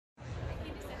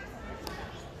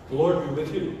The Lord be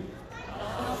with you.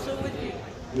 Also with you.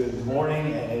 Good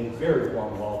morning and a very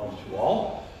warm welcome to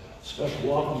all. Special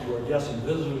welcome to our guests and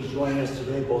visitors joining us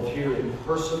today, both here in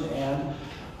person and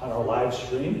on our live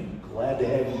stream. Glad to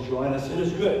have you join us. It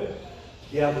is good to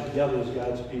gather together as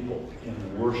God's people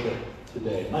in worship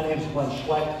today. My name is Glenn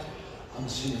Schlecht. I'm the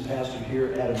senior pastor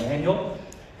here at Emmanuel.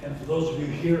 And for those of you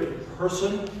here in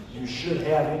person, you should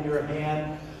have in your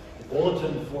hand the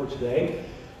bulletin for today.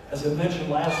 As I mentioned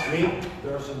last week,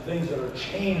 there are some things that are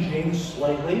changing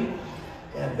slightly,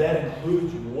 and that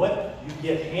includes what you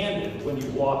get handed when you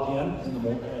walk into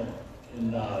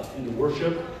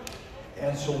worship.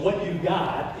 And so what you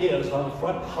got is, on the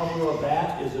front cover of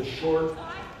that is a short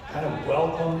kind of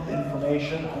welcome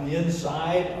information. On the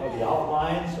inside are the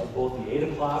outlines of both the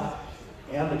 8 o'clock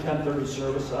and the 10:30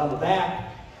 service. And on the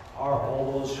back are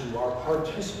all those who are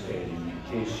participating,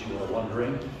 in case you are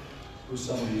wondering who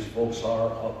some of these folks are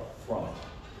up front.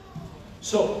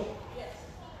 So,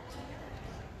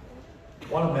 I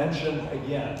want to mention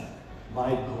again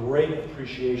my great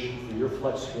appreciation for your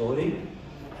flexibility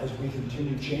as we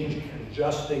continue changing and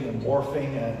adjusting and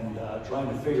morphing and trying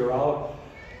to figure out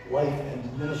life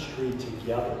and ministry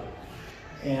together.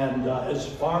 And as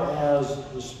far as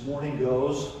this morning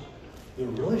goes, there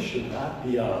really should not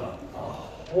be a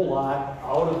whole lot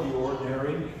out of the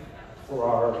ordinary for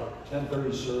our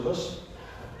 10:30 service.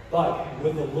 But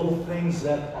with the little things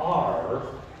that are,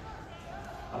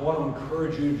 I want to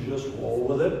encourage you to just roll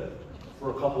with it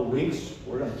for a couple of weeks.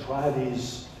 We're going to try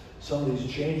some of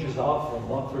these changes out for a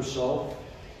month or so.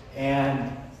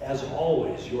 And as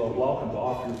always, you are welcome to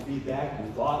offer your feedback, your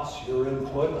thoughts, your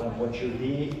input on what you're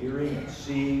hearing and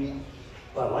seeing.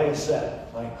 But like I said,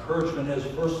 my encouragement is,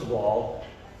 first of all,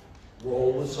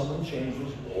 roll with some of the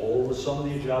changes, roll with some of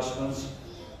the adjustments,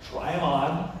 try them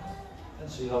on, and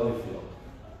see how they feel.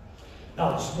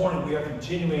 Now, this morning we are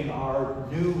continuing our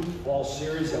new fall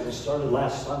series that we started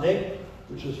last Sunday,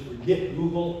 which is Forget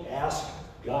Google, Ask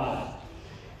God.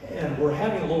 And we're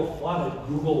having a little fun at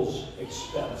Google's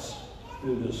expense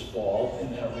through this fall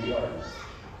in that regard.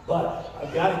 But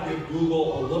I've got to give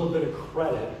Google a little bit of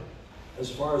credit as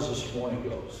far as this morning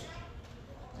goes.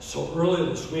 So earlier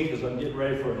this week, as I'm getting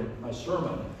ready for my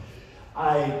sermon,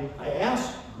 I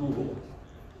asked Google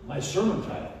my sermon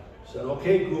title. I said,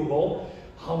 okay, Google,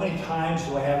 how many times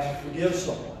do I have to forgive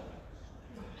someone?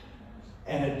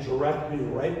 And it directed me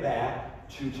right back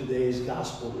to today's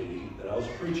gospel reading that I was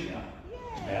preaching on,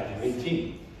 Matthew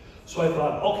 18. So I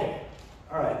thought, okay,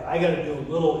 all right, I got to do a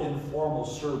little informal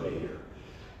survey here.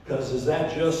 Because is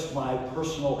that just my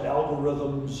personal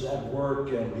algorithms at work,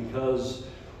 and because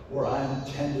where I'm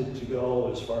tended to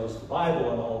go as far as the Bible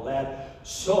and all that?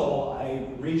 So I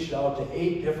reached out to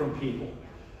 8 different people,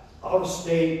 out of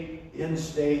state,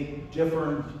 in-state,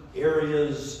 different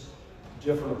areas,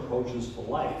 different approaches to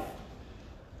life.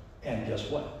 And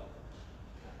guess what?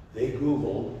 They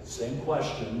Googled the same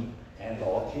question, and it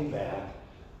all came back.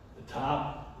 The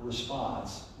top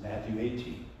response, Matthew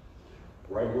 18,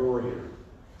 right where we're here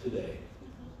today.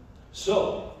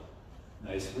 So,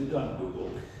 nicely done,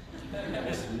 Google.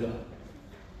 Nicely done.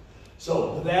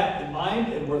 So, with that in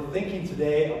mind, and we're thinking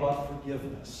today about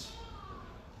forgiveness,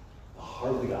 the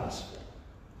heart of the gospel,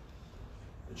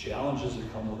 the challenges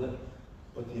that come with it,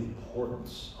 but the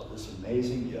importance of this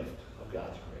amazing gift of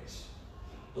God's grace.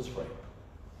 Let's pray.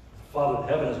 Father in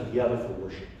heaven, as we gather for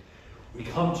worship, we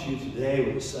come to you today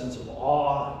with a sense of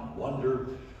awe and wonder,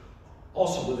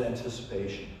 also with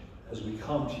anticipation, as we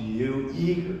come to you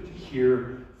eager to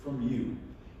hear from you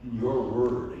in your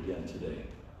word again today.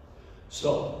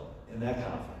 So, in that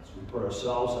conference, we put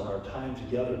ourselves and our time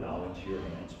together now into your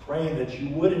hands, praying that you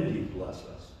would indeed bless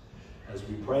us as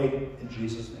we pray in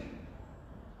Jesus' name.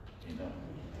 Amen.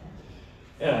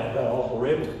 And if all are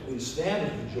able to please stand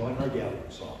and join our gathering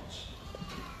songs.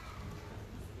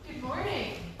 Good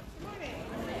morning.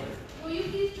 Good morning. Will you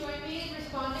please join me in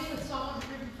responding with Psalm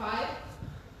 105?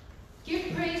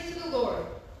 Give praise to the Lord.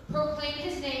 Proclaim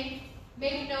his name.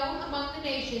 Make known among the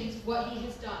nations what he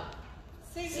has done.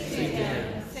 Sing to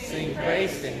him. Sing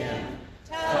praise to him.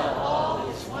 Tell all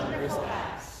his wondrous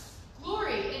acts.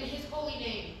 Glory in his holy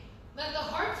name. Let the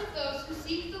hearts of those who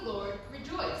seek the Lord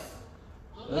rejoice.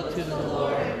 Look to the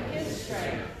Lord in his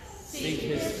strength. Seek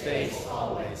his face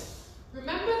always.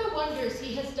 Remember the wonders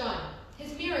he has done,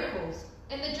 his miracles,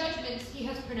 and the judgments he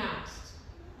has pronounced.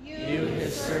 You,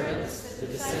 his servants, the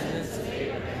descendants of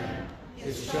Abraham,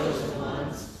 his chosen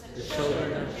ones, the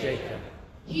children of Jacob.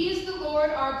 He is the Lord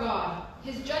our God.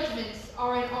 His judgments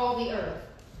are in all the earth.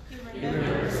 He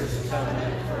remembers his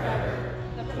covenant forever,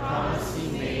 the promise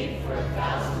he made for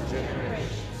 1,000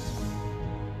 generations.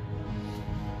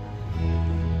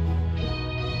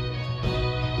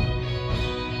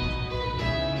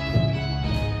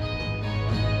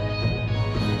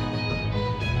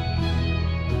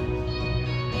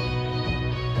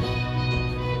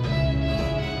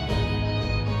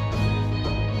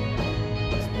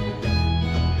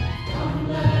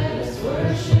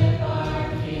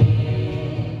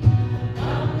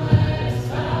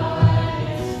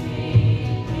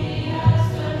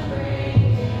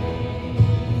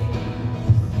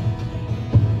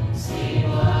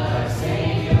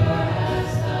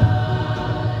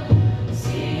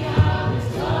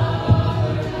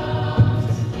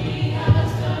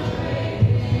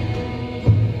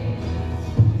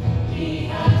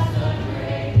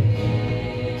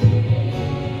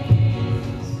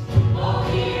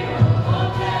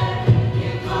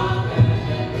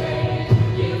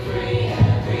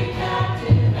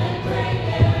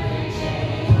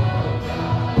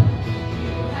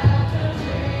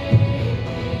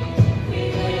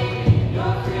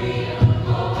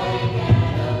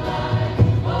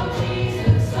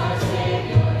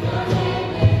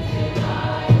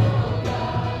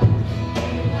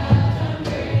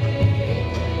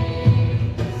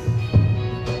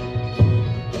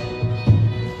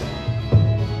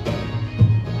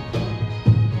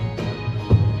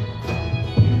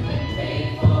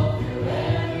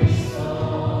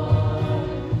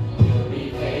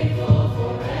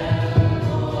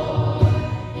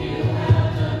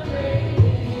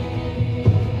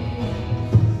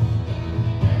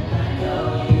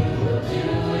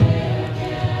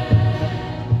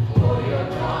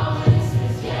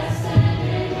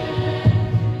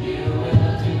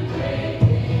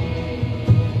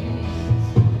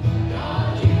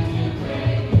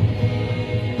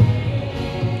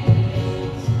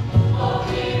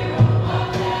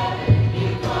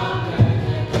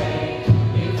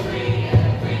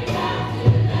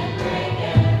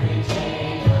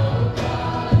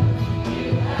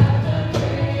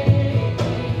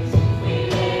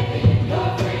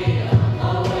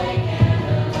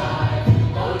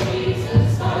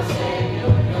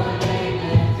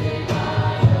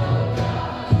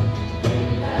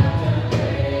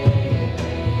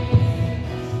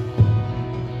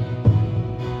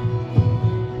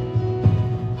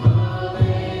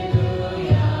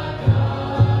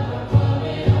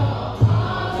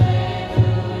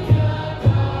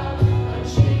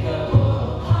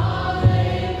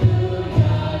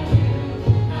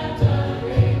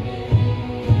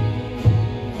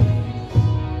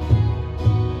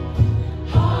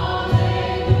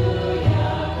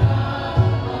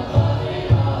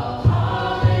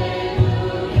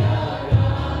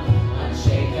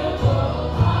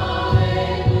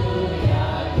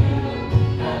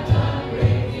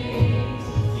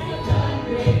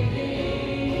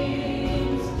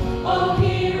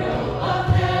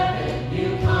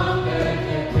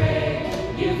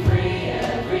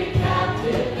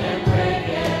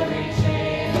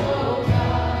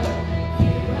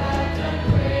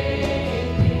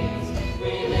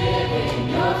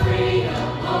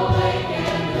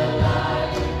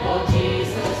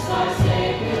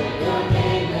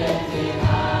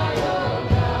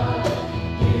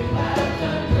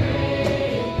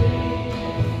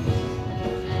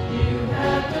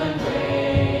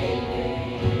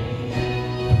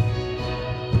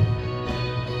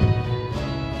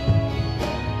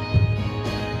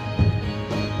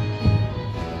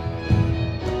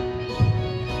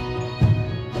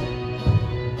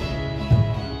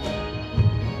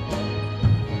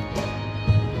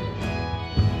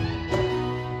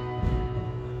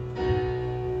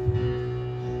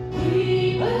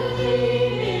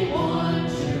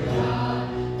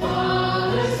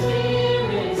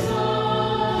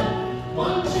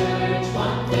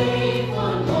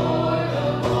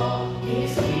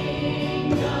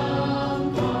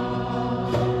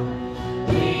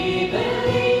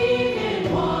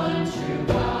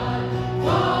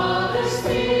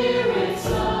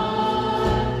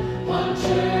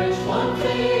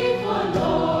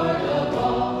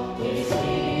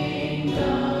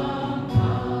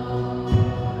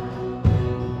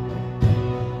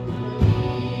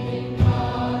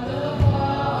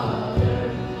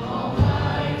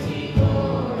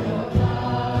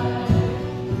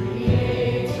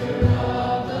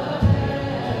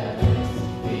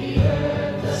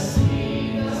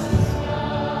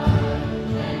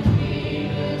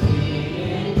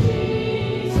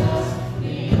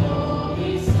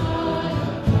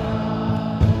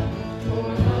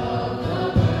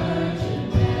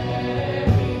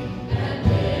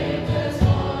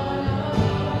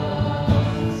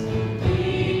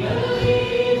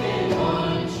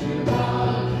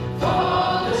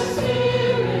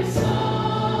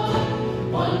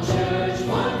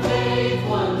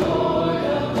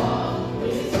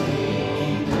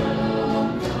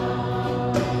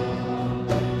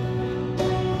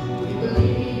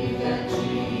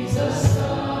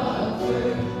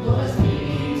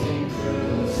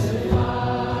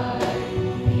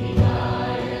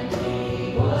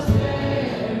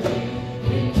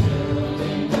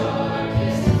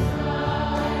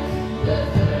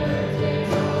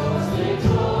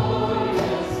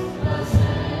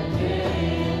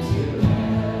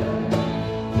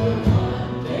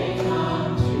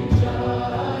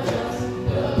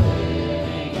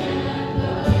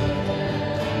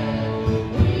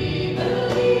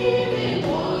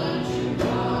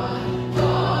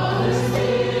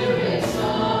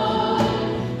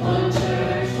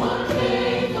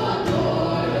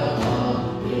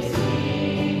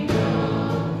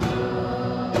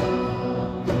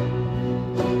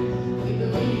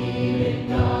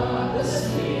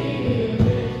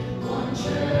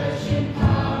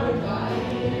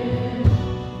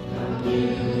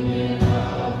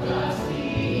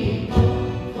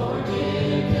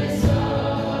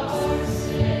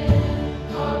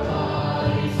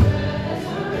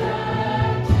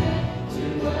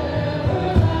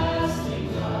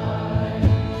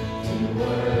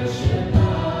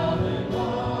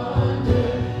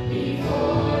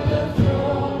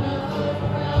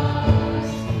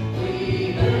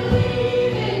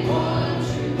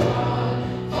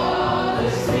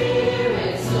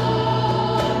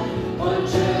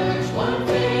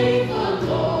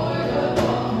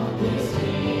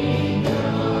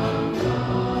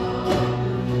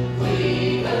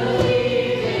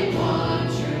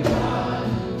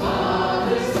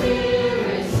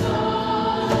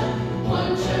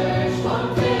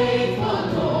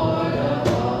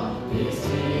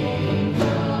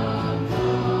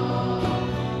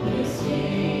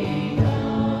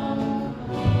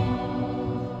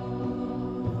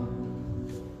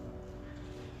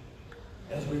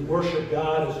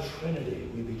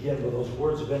 begin with those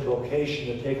words of invocation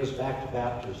that take us back to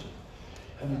baptism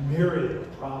and the myriad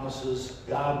of promises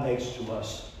God makes to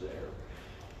us there.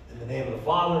 In the name of the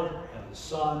Father, and the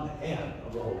Son, and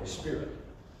of the Holy Spirit.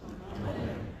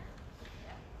 Amen.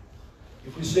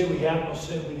 If we say we have no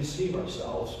sin, we deceive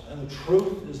ourselves, and the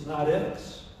truth is not in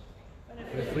us.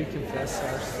 But if we confess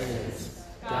our sins,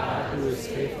 God, who is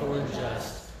faithful and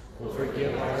just, will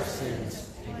forgive our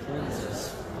sins and cleanse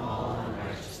us from all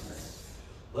unrighteousness.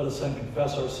 Let us then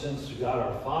confess our sins to God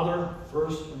our Father,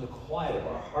 first in the quiet of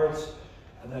our hearts,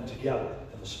 and then together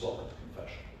in the spoken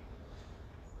confession.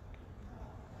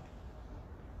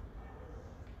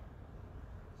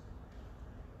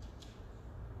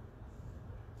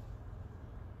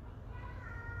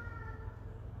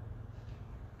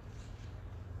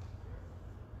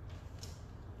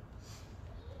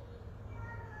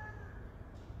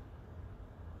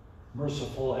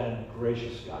 Merciful and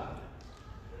gracious God,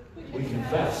 we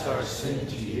confess our sin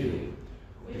to you.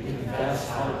 We confess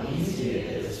how easy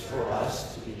it is for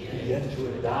us to begin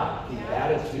to adopt the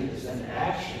attitudes and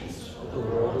actions of the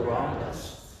world around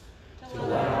us, to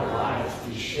let our lives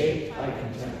be shaped by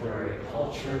contemporary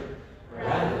culture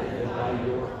rather than by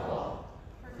your call.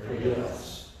 Forgive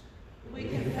us. We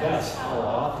confess how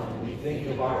often we think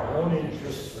of our own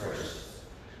interests first,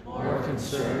 more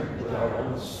concerned with our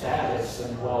own status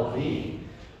and well-being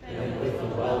than with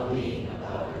the well-being of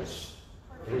others.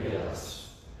 Forgive us.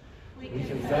 We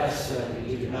confess that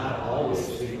we do not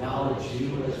always acknowledge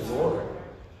you as Lord,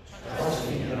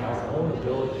 trusting in our own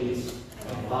abilities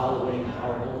and following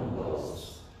our own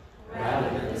goals,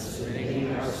 rather than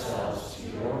submitting ourselves to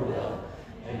your will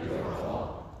and your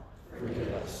call.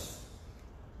 Forgive us.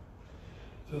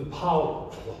 Through the power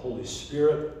of the Holy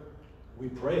Spirit, we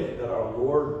pray that our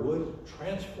Lord would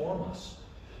transform us,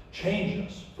 change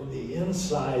us from the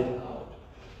inside out,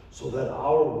 so that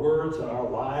our words and our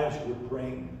lives would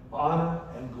bring honor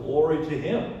and glory to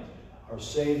him, our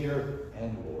Savior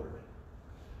and Lord.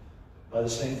 By the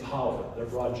same power that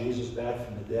brought Jesus back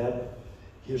from the dead,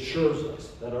 he assures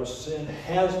us that our sin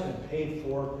has been paid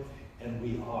for and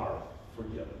we are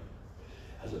forgiven.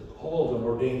 As a called and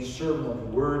ordained servant of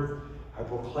the Word, I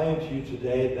proclaim to you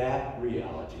today that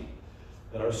reality,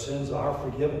 that our sins are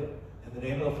forgiven in the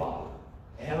name of the Father,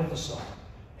 and of the Son,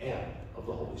 and of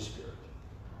the Holy Spirit.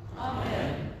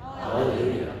 Amen.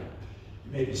 Hallelujah.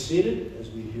 You may be seated as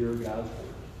we hear God's word.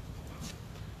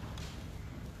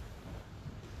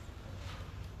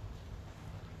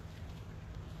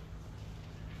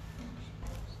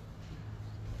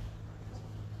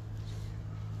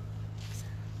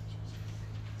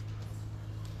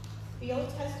 The Old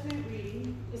Testament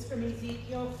reading is from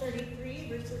Ezekiel 33,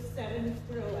 verses 7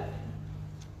 through 11.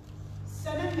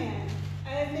 Son of man, I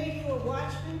have made you a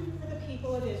watchman for the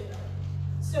people of Israel.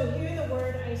 So hear the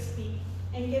word I speak,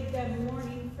 and give them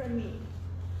warning from me.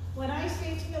 When I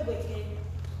say to the wicked,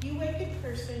 you wicked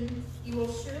person, you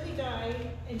will surely die,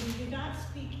 and you do not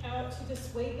speak out to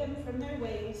dissuade them from their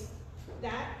ways,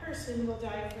 that person will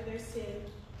die for their sin,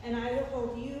 and I will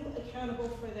hold you accountable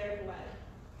for their blood.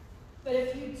 But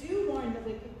if you do warn the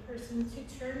wicked person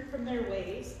to turn from their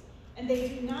ways, and they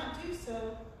do not do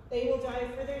so, they will die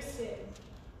for their sin,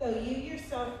 though you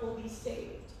yourself will be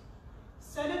saved.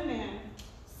 Son of man,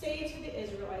 say to the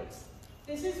Israelites,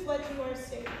 this is what you are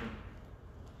saying.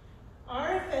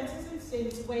 Our offenses and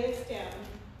sins weigh us down,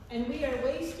 and we are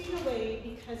wasting away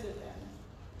because of them.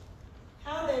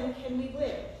 How then can we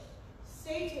live?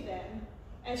 Say to them,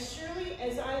 as surely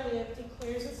as I live,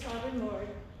 declares the sovereign Lord,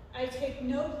 I take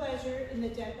no pleasure in the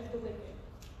death of the wicked,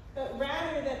 but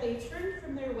rather that they turn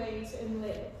from their ways and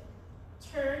live.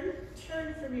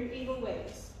 Turn from your evil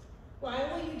ways. Why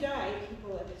will you die,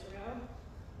 people of Israel?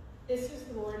 This is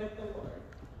the word of the Lord.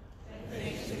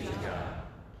 Thanks be to God.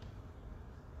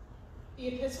 The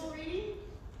epistle reading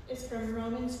is from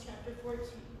Romans chapter 14.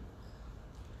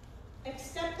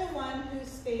 Accept the one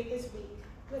whose faith is weak,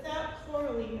 without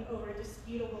quarreling over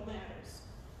disputable matters.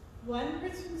 One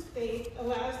person's faith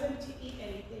allows them to eat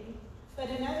anything, but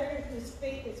another whose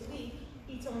faith is weak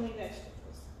eats only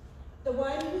vegetables. The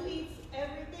one who eats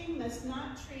everything must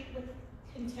not treat with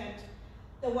contempt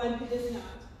the one who does not,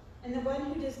 and the one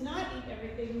who does not eat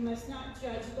everything must not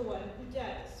judge the one who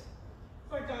does,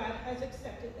 for God has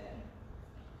accepted them.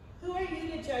 Who are you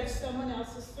to judge someone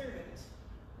else's servant?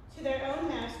 To their own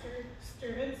master,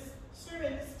 servants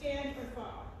stand or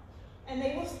fall, and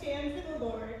they will stand for the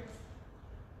Lord,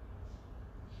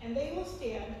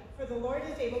 for the Lord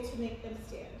is able to make them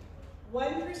stand.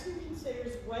 One person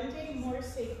considers one day more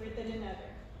sacred than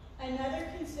another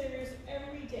considers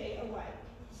every day alike.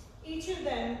 Each of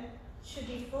them should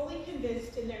be fully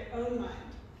convinced in their own mind.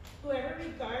 Whoever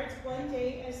regards one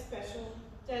day as special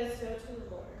does so to the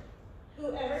Lord.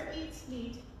 Whoever eats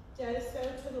meat does so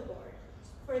to the Lord,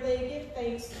 for they give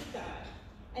thanks to God.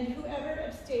 And whoever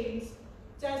abstains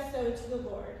does so to the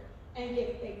Lord, and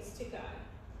give thanks to God.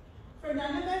 For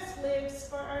none of us lives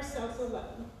for ourselves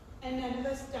alone, and none of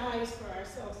us dies for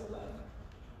ourselves alone.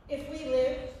 If we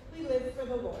live for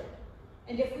the Lord.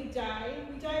 And if we die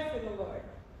for the Lord.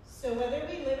 So whether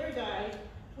we live or die,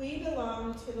 we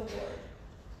belong to the Lord.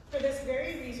 For this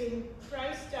very reason,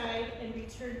 Christ died and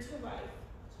returned to life,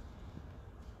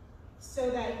 so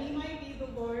that he might be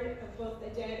the Lord of both the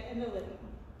dead and the living.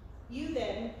 You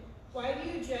then, why do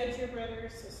you judge your brother or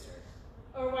sister?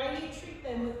 Or why do you treat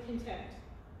them with contempt?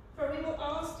 For we will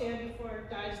all stand before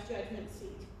God's judgment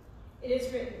seat. It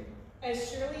is written,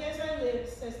 as surely as I live,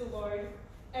 says the Lord,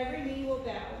 every knee will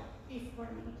bow before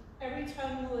me, every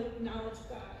tongue will acknowledge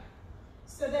God.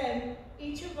 So then,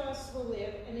 each of us will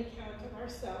live an account of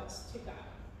ourselves to God.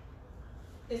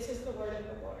 This is the word of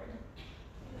the Lord.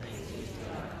 Thanks be to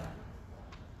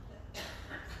God.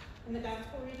 And the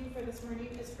gospel reading for this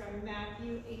morning is from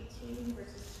Matthew 18,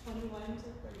 verses 21 to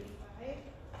 35.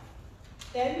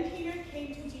 Then Peter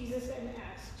came to Jesus and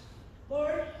asked,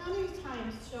 Lord, how many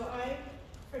times shall I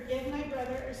forgive my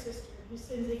brother or sister who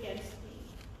sins against me?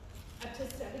 Up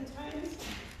to 7 times?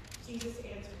 Jesus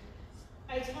answered,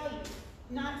 I tell you,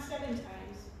 not 7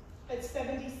 times, but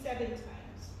 77 times.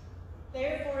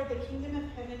 Therefore, the kingdom of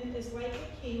heaven is like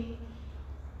a king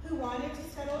who wanted to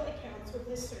settle accounts with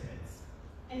his servants.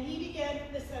 And he began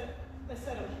the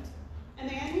settlement. A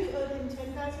man who owed him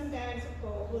 10,000 bags of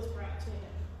gold was brought to him.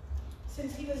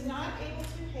 Since he was not able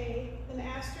to pay, the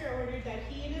master ordered that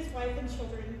he and his wife and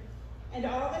children and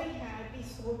all that he had be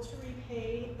sold to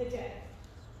repay the debt.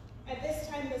 At this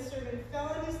time the servant fell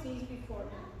on his knees before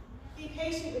him. Be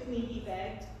patient with me, he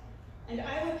begged, and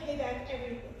I will pay back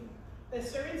everything. The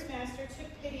servant's master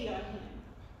took pity on him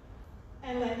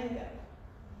and let him go.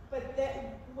 But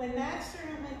when that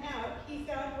servant went out, he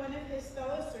found one of his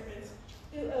fellow servants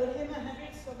who owed him 100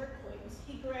 silver coins.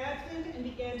 He grabbed him and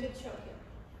began to choke him.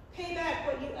 Pay back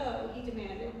what you owe, he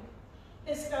demanded.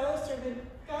 His fellow servant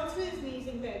fell to his knees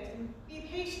and begged him, be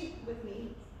patient with me,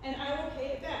 and I will pay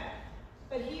it back.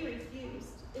 But he refused.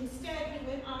 Instead, he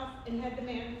went off and had the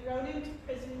man thrown into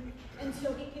prison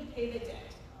until he could pay the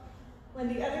debt.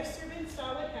 When the other servants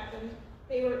saw what happened,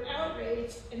 they were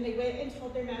outraged, and they went and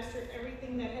told their master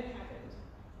everything that had happened.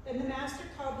 Then the master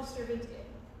called the servant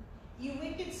in. You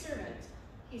wicked servant,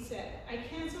 he said, I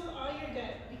canceled all your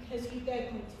debt because you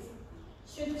begged me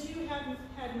to. Shouldn't you have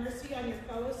had mercy on your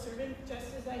fellow servant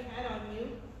just as I had on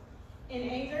you? In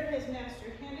anger, his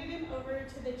master handed him over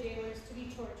to the jailers to be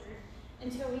tortured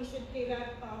until he should pay back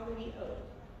all that he owed.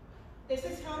 This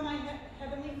is how my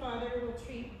heavenly Father will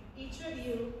treat each of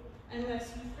you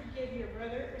unless you forgive your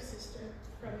brother or sister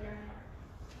from your heart.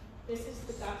 This is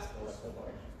the gospel of the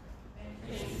Lord.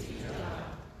 Thanks be to God.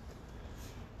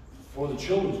 For the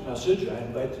children's message, I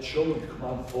invite the children to come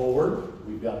on forward.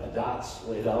 We've got the dots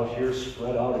laid out here,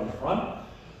 spread out in front.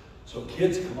 So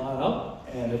kids, come on up.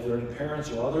 And if there are any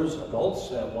parents or others, adults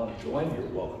that want to join, you're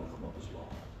welcome to come up as well.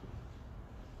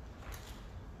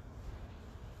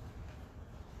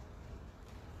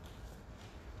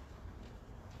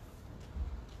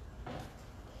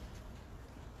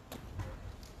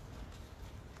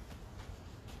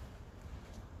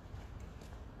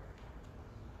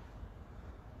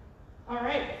 All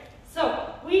right,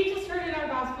 so we just heard in our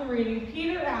gospel reading,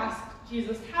 Peter asked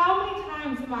Jesus, how many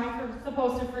times am I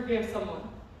supposed to forgive someone?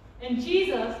 And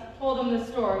Jesus told him this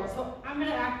story, so I'm going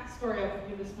to act the story out for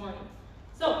you this morning.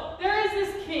 So there is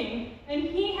this king, and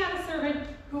he had a servant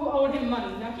who owed him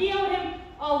money. Now, he owed him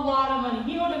a lot of money.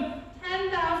 He owed him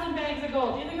 10,000 bags of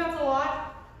gold. Do you think that's a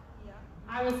lot? Yeah.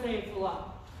 I would say it's a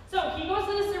lot. So he goes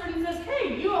to the servant and says,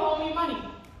 hey, you owe me money.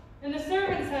 And the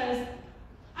servant says,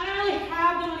 I don't really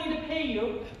have the money to pay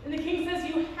you. And the king says,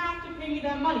 you have to pay me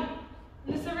that money.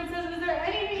 And the servant says, is there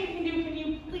anything you can do? Can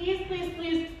you please, please,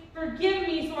 please forgive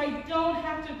me so I don't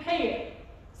have to pay it?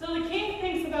 So the king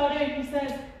thinks about it and he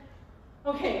says,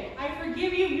 okay, I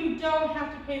forgive you, you don't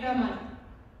have to pay that money.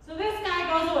 So this guy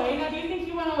goes away. Now, do you think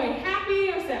he went away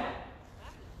happy or sad?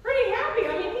 Pretty happy.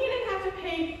 I mean, he didn't have to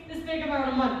pay this big amount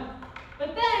of money.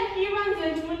 But then he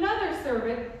runs into another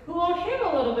servant who owed him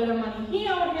a little bit of money. He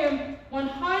owed him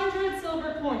 100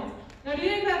 silver coins. Now, do you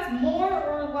think that's more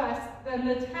or less than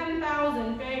the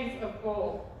 10,000 bags of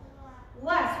gold?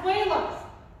 Less, way less.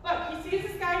 But he sees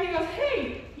this guy, he goes,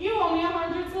 hey, you owe me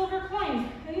 100 silver coins.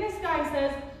 And this guy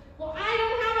says, well, I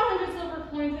don't have 100 silver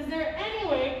coins. Is there any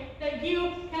way that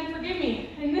you can forgive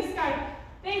me? And this guy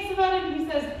thinks about it and he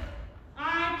says,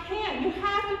 I can't. You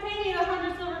have to pay me the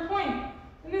 100 silver coins.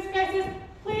 And this guy says,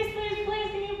 please, please,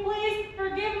 please, can you please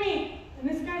forgive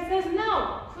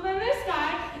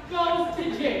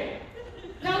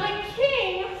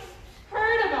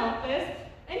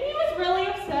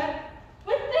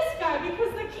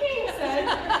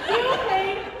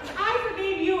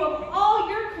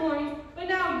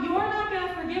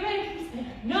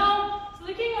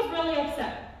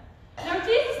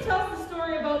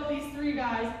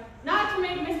guys, not to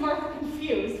make Miss Martha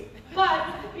confused, but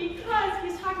because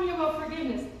he's talking about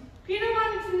forgiveness. Peter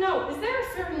wanted to know, is there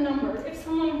a certain number? If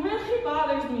someone really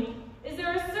bothers me, is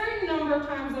there a certain number of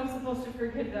times I'm supposed to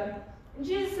forgive them? And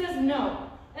Jesus says no.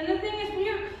 And the thing is, we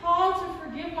are called to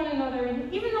forgive one another,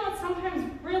 and even though it's sometimes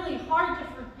really hard to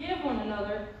forgive one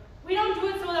another, we don't do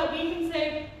it so that we can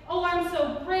say, oh, I'm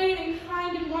so great and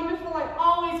kind and wonderful, I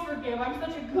always forgive, I'm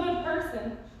such a good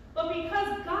person. But because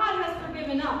God has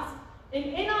forgiven us, and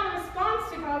in our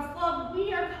response to God's love,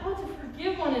 we are called to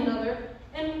forgive one another,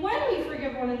 and when we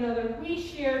forgive one another, we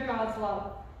share God's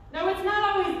love. Now, it's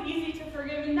not always easy to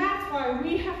forgive, and that's why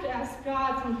we have to ask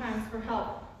God sometimes for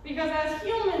help. Because as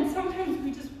humans, sometimes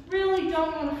we just really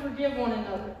don't want to forgive one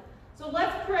another. So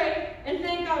let's pray and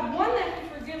thank God, one, that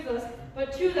he forgives us,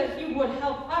 but two, that he would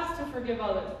help us to forgive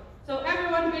others. So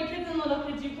everyone, big kids and little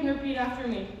kids, you can repeat after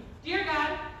me. Dear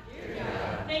God,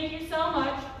 thank you so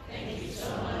much,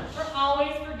 for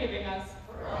always forgiving us.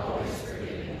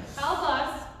 Help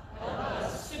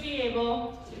us to be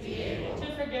able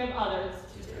to forgive others.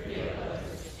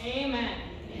 Amen.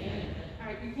 All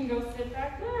right, you can go sit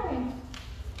back down.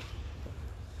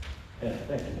 Yeah,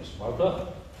 thank you, Miss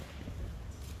Martha.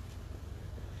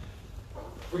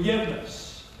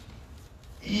 Forgiveness.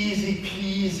 Easy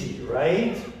peasy,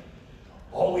 right?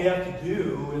 All we have to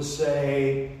do is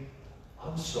say,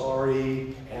 I'm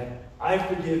sorry, and I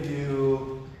forgive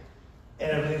you,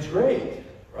 and everything's great,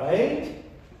 right?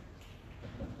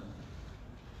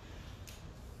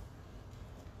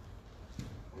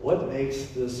 What makes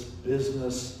this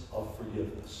business of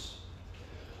forgiveness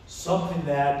something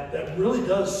that really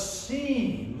does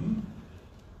seem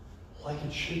like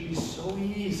it should be so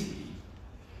easy?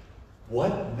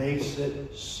 What makes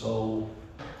it so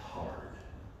hard?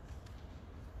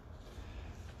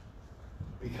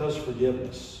 Because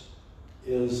forgiveness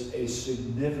is a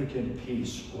significant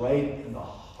piece right in the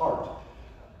heart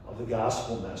of the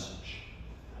gospel message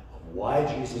of why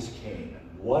Jesus came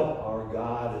and what our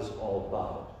God is all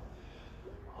about.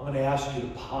 I'm going to ask you to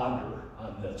ponder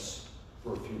on this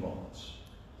for a few moments.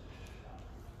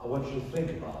 I want you to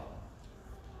think about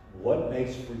what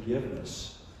makes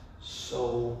forgiveness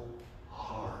so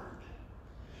hard.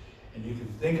 And you can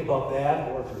think about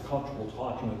that, or if you're comfortable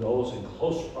talking with those in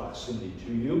close proximity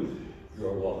to you, you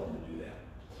are welcome to do that.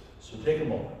 So take a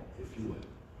moment, if you would.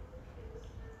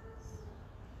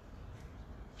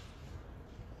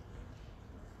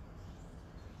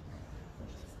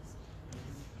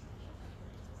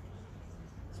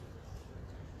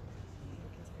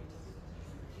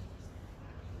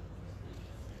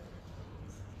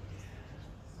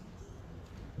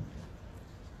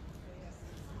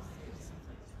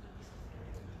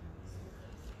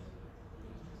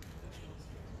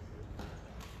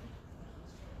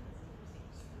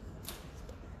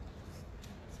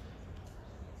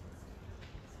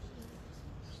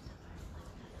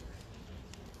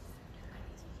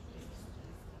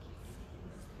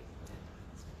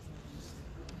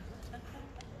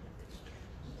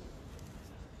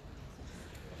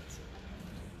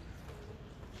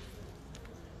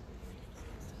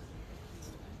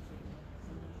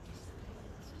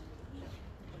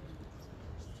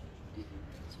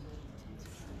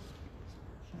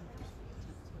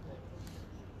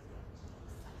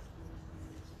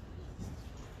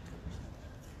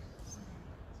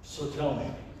 So tell me,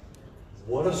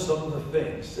 what are some of the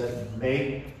things that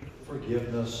make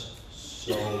forgiveness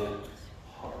so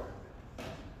hard?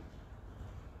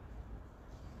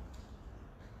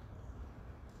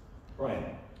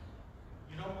 Brian?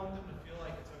 You don't want them to feel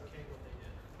like it's okay what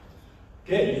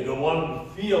they did. Okay, you don't want them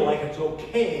to feel like it's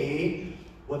okay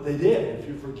what they did. If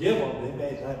you forgive them,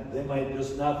 they might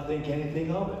just not think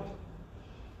anything of it.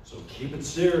 So keep it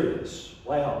serious.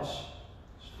 What else?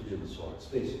 Forgiveness hard.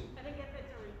 Stacy? And I guess it's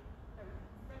a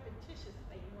repetitious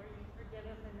thing where you forget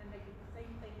them and then they do the same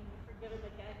thing and you forget them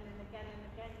again and again and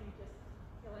again and you just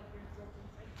feel like you're guilt and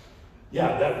cycle.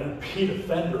 Yeah, that repeat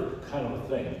offender kind of a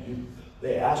thing.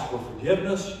 They ask for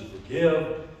forgiveness, you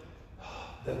forgive,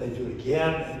 then they do it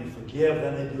again, and you forgive,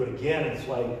 then they do it again. It's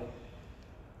like,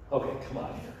 okay, come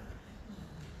on here.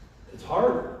 It's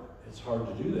hard. It's hard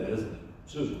to do that, isn't it?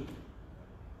 Susan?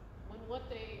 When what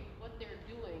they're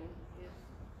doing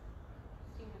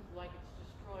seems like it's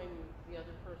destroying the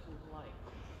other person's life.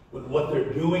 When what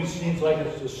they're doing seems like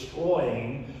it's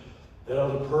destroying that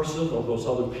other person or those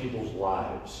other people's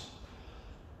lives.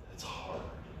 It's hard.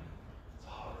 It's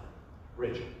hard.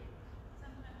 Rachel?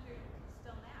 Sometimes you're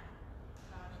still mad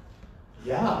about it.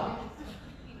 Yeah.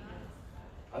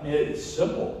 I mean, it's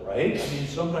simple, right? I mean,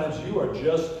 sometimes you are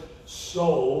just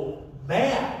so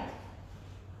mad.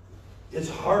 It's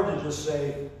hard to just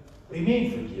say, what do you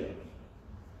mean forgive?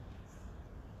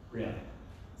 Brianna.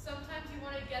 Sometimes you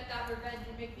want to get that revenge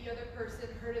and make the other person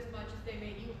hurt as much as they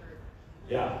made you hurt.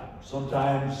 Yeah,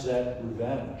 sometimes that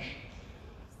revenge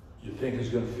you think is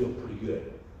going to feel pretty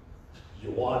good.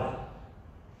 You want it.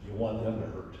 You want them to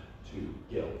hurt, to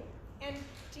guilt. And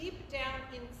deep down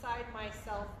inside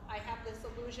myself, I have this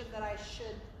illusion that I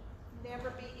should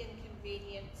never be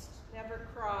inconvenienced, never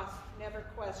crossed, never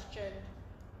questioned.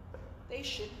 They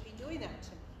shouldn't be doing that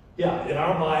to me. Yeah, in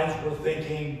our minds, we're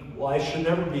thinking, well, I should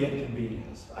never be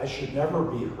inconvenienced. I should never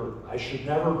be hurt. I should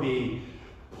never be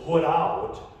put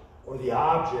out or the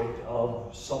object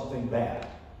of something bad.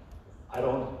 I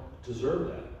don't deserve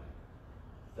that.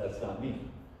 That's not me.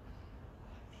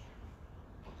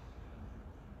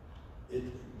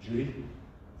 Judy? We've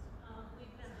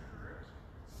been hurt,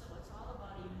 so it's all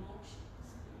about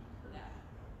emotions that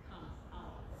come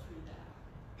out through that.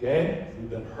 Okay, we've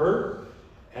been hurt,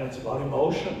 and it's about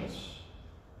emotions.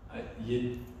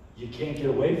 You can't get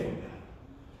away from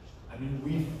that. I mean,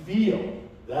 we feel.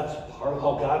 That's part of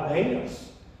how God made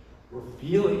us. We're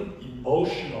feeling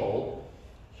emotional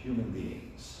human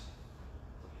beings.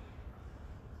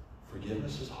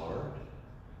 Forgiveness is hard.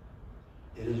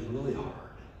 It is really hard.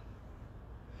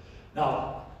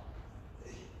 Now,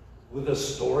 with the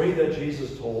story that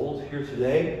Jesus told here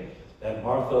today, that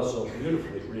Martha so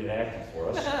beautifully reenacted for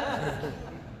us,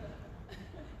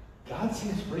 God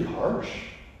seems pretty harsh,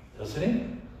 doesn't he?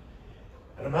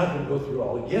 And I'm not going to go through it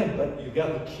all again, but you've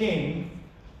got the king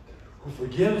who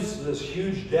forgives this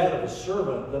huge debt of a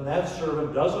servant, then that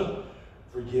servant doesn't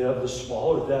forgive the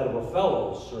smaller debt of a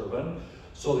fellow servant,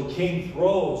 so the king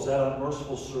throws that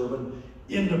unmerciful servant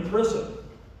into prison.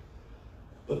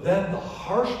 But then the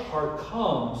harsh part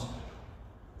comes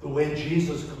the way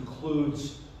Jesus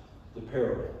concludes the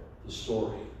parable, the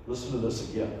story. Listen to this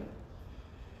again.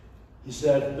 He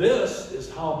said, "This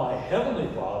is how my heavenly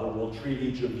Father will treat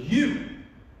each of you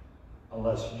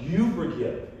unless you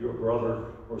forgive your brother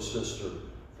or sister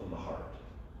from the heart."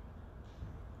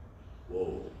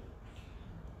 Whoa.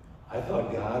 I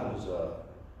thought God was a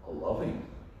loving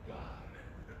God.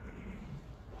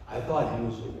 I thought he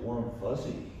was a warm,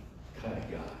 fuzzy kind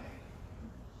of guy.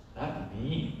 Not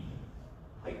mean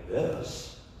like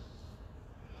this.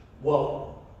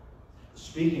 Well,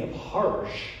 speaking of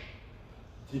harsh,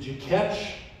 did you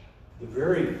catch the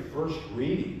very first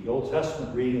reading, the Old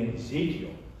Testament reading in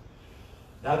Ezekiel?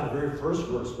 Not the very first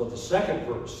verse, but the second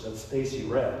verse that Stacy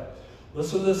read.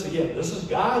 Listen to this again. This is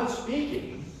God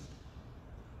speaking.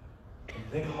 And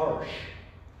think harsh.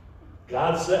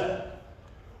 God said,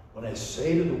 "When I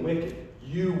say to the wicked,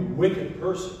 you wicked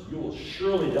person, you will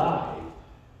surely die,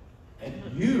 and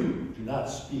you do not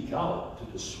speak out to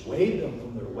dissuade them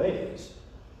from their ways,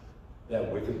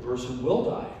 that wicked person will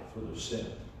die for their sin.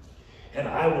 And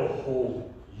I will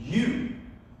hold you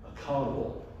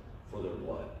accountable for their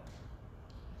blood."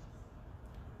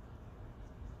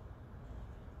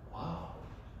 Wow.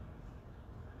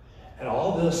 And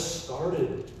all this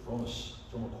started from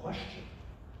a question.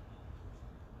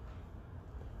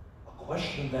 A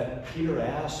question that Peter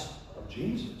asked of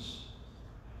Jesus.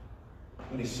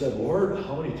 When he said, "Lord,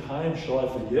 how many times shall I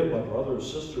forgive my brother or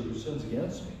sister who sins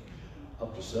against me?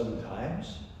 Up to 7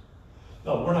 times?"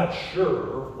 Now, we're not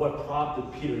sure what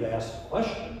prompted Peter to ask the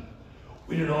question.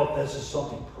 We don't know if this is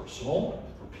something personal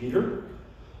for Peter,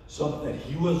 something that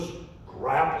he was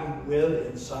grappling with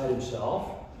inside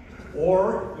himself,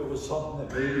 or if it was something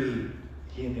that maybe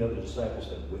he and the other disciples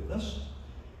had witnessed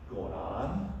going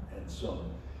on, and some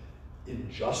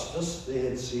injustice they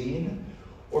had seen,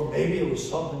 or maybe it was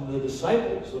something the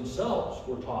disciples themselves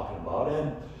were talking about.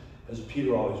 And as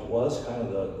Peter always was, kind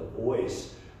of the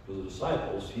voice for the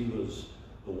disciples, he was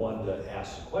the one to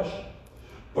ask the question.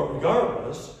 But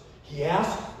regardless, he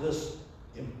asked this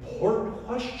important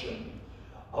question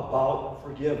about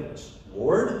forgiveness.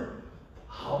 "Lord,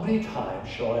 how many times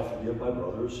shall I forgive my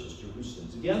brother or sister who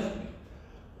sins against me?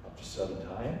 Up to 7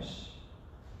 times?"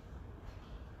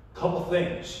 A couple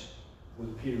things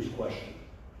with Peter's question.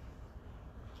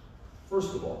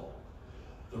 First of all,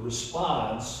 the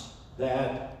response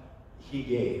that he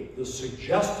gave, the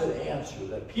suggested answer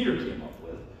that Peter came up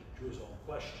with to his own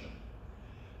question.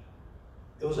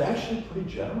 It was actually pretty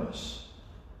generous.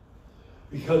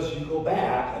 Because you go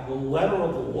back, and the letter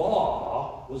of the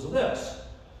law was this,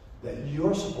 that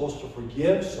you're supposed to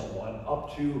forgive someone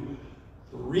up to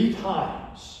 3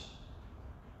 times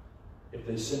if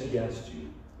they sin against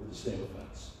you with the same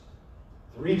offense.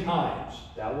 3 times.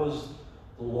 That was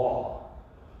the law.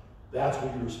 That's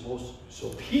what you were supposed to do.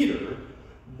 So Peter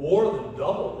more than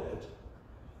doubled it.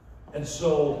 And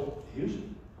so he was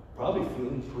probably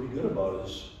feeling pretty good about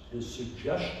his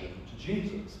suggestion to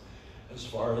Jesus. as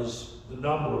far as the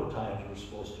number of times we're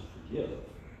supposed to forgive.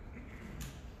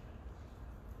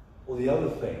 Well, the other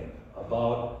thing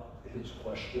about his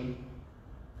question,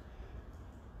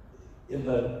 in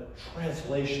the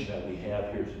translation that we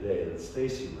have here today that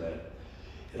Stacy read,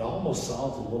 it almost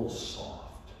sounds a little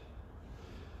soft.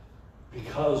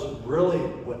 Because really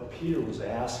what Peter was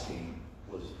asking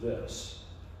was this: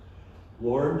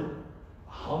 Lord,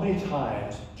 how many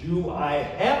times do I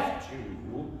have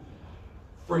to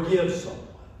forgive someone?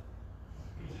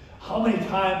 How many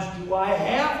times do I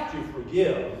have to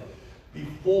forgive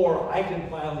before I can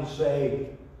finally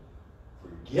say,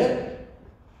 forget it,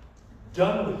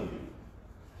 done with you,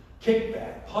 kick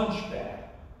back, punch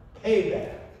back, pay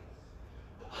back?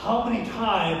 How many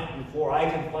times before I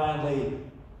can finally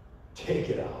take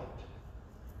it out?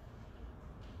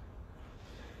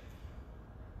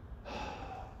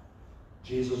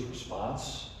 Jesus'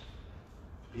 response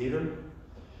to Peter,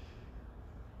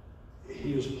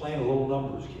 he was playing a little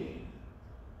numbers game.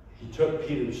 He took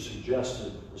Peter's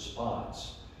suggested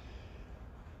response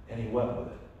and he went with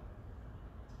it.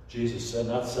 Jesus said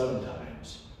not 7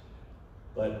 times,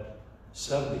 but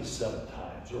 77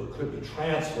 times. Or it could be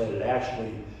translated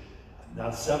actually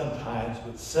not 7 times,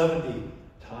 but 70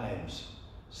 times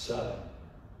 7.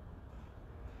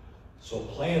 So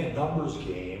playing the numbers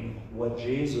game, what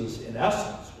Jesus in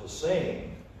essence was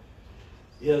saying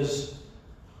is,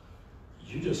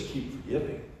 you just keep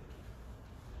forgiving.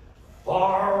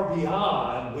 Far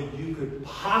beyond what you could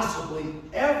possibly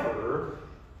ever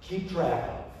keep track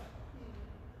of.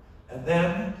 And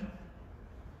then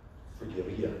forgive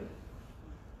again.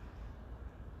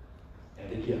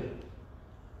 And again.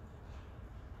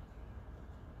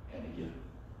 And again.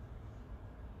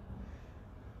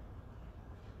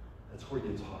 That's where it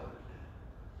gets hard.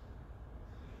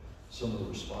 Some of the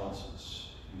responses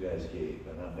you guys gave,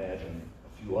 and I imagine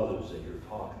a few others that you're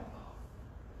talking about.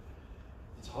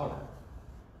 It's hard.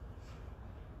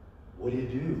 What do you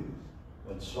do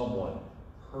when someone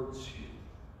hurts you,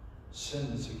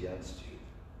 sins against you,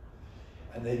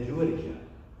 and they do it again,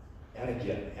 and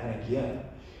again, and again,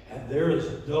 and there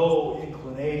is no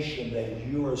inclination that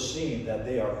you are seeing that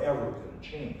they are ever going to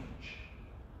change?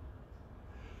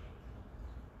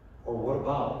 Or what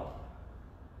about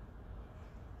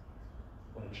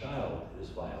when a child is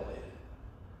violated,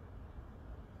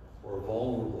 or a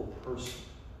vulnerable person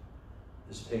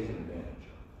is taken advantage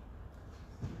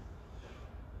of?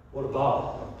 What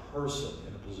about a person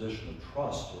in a position of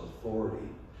trust or authority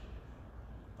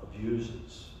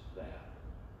abuses that?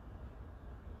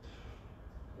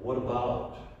 What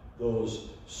about those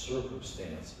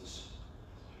circumstances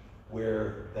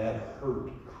where that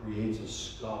hurt creates a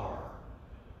scar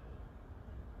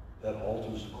that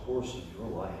alters the course of your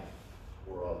life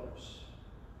or others,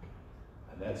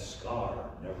 and that scar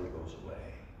never goes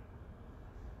away?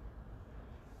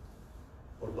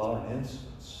 What about an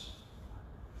instance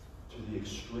to the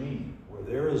extreme where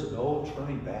there is no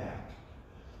turning back,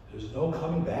 there's no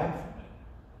coming back from it,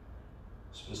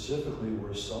 specifically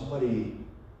where somebody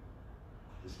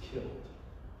is killed?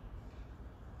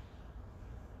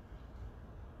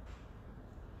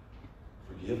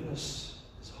 Forgiveness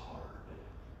is hard.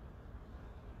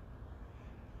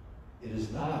 It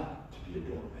is not to be a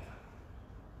doormat.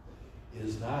 It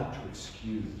is not to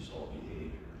excuse all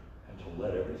behavior and to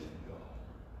let everything go,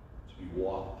 to be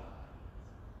walked on.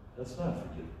 That's not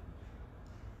forgiveness.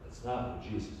 That's not what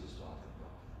Jesus is talking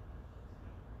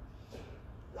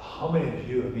about. How many of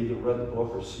you have either read the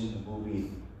book or seen the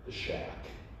movie The Shack?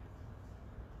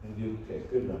 Any of you? Okay,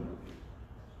 good number of you.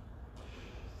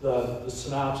 The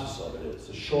synopsis of it is,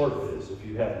 the short of it is, if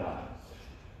you have not,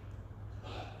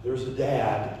 there's a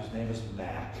dad whose name is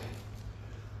Mac,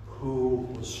 who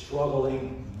was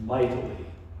struggling mightily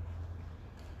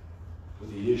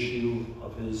with the issue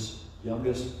of his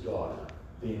youngest daughter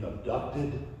being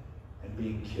abducted and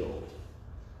being killed.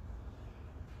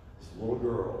 This little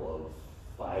girl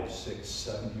of 5, 6,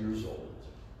 7 years old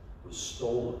was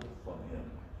stolen from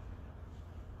him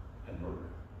and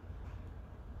murdered.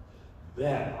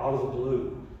 Then, out of the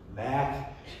blue,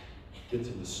 Mac gets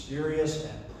a mysterious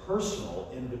and personal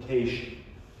invitation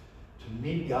to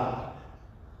meet God.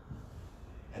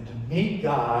 And to meet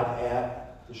God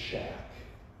at the shack,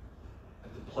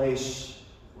 at the place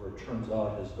where it turns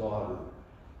out his daughter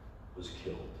was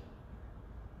killed.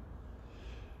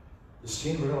 The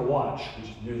scene we're going to watch, which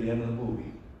is near the end of the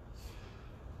movie,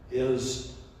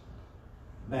 is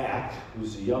Mac,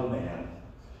 who's a young man,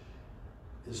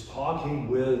 is talking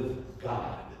with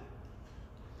God,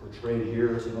 portrayed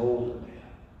here as an older man,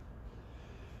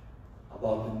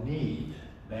 about the need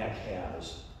Mac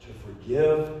has to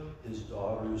forgive his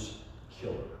daughter's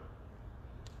killer.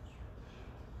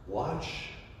 watch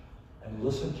and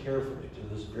listen carefully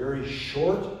to this very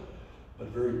short but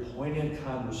very poignant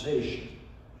conversation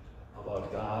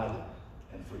about God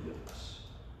and forgiveness.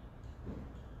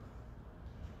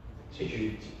 So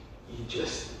you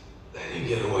just let him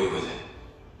get away with it.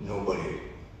 Nobody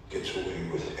gets away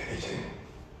with anything.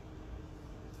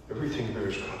 Everything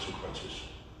bears consequences.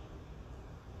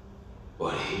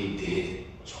 What he did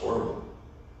It's horrible.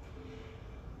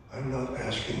 I'm not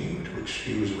asking you to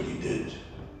excuse what he did.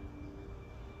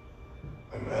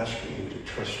 I'm asking you to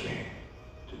trust me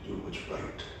to do what's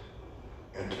right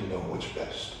and to know what's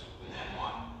best. and then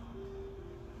what?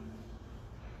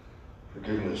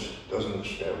 Forgiveness doesn't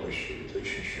establish a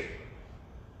relationship.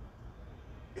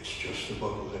 It's just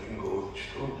about letting go of its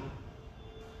throat.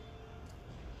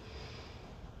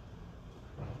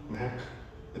 Mac,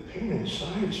 the pain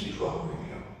inside is devouring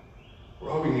you,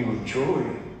 robbing you of joy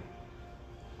and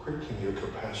crippling your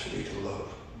capacity to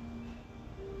love.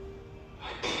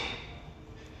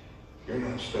 You're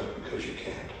not stuck because you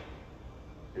can't.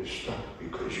 You're stuck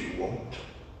because you won't.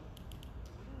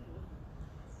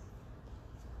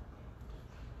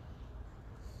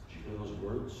 Did you hear those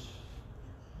words?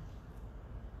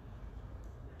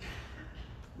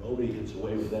 Nobody gets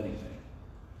away with anything.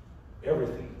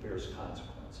 Everything bears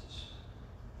consequences.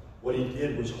 What he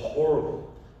did was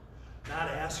horrible. Not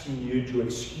asking you to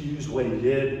excuse what he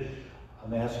did.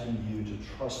 I'm asking you to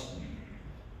trust me,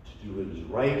 to do what is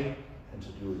right and to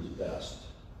do what is best.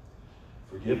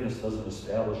 Forgiveness doesn't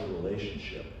establish a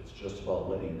relationship. It's just about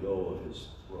letting go of his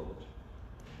throat.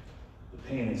 The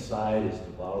pain inside is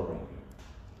devouring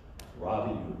you,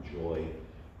 robbing you of joy,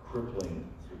 crippling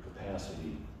your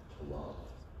capacity to love.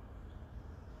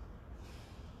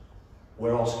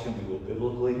 Where else can we go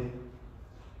biblically?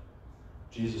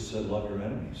 Jesus said, love your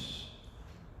enemies.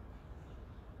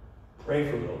 Pray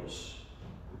for those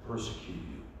who persecute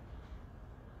you.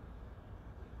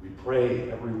 We pray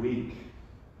every week,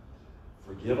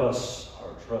 forgive us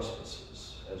our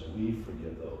trespasses as we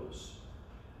forgive those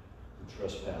who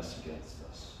trespass against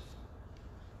us.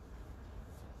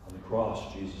 On the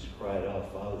cross, Jesus cried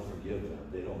out, Father, forgive them.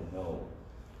 They don't know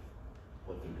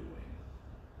what they're doing.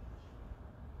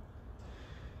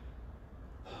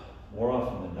 More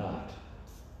often than not,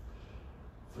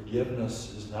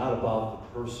 forgiveness is not about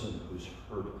the person who's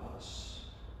hurt us.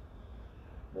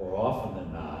 More often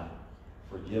than not,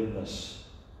 forgiveness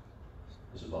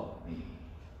is about me.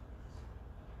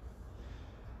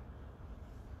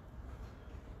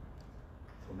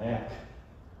 For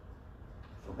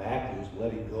Mac, it was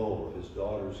letting go of his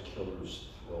daughter's killer's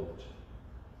throat.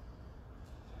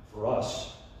 For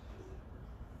us,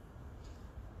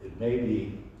 it may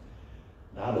be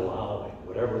not allowing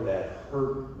whatever that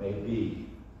hurt may be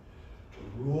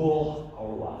to rule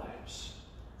our lives,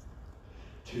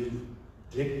 to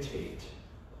dictate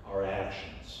our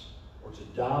actions, or to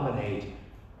dominate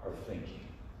our thinking.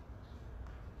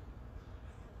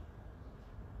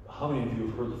 How many of you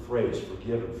have heard the phrase,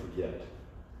 forgive and forget?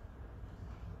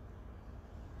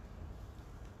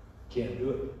 Can't do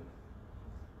it.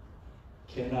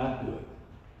 Cannot do it.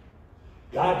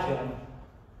 God can.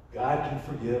 God can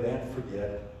forgive and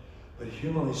forget, but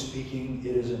humanly speaking,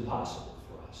 it is impossible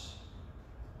for us.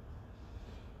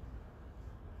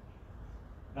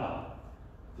 Now,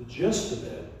 the gist of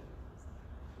it,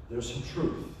 there's some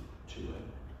truth to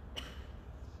it.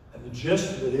 And the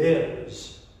gist of it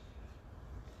is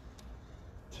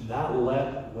to not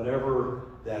let whatever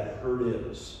that hurt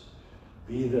is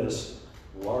be this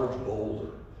large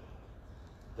boulder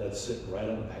that's sitting right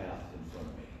on the path in front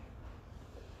of me.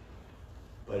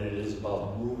 But it is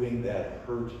about moving that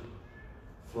hurt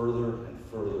further and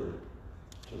further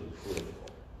to the peripheral.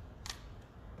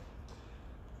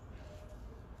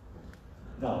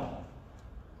 Now,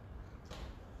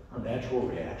 our natural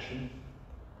reaction,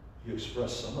 you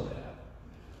express some of that,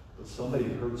 but somebody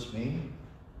hurts me,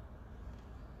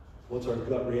 what's our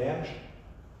gut reaction?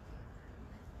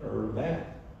 I'm gonna hurt him back.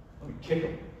 I'm gonna kick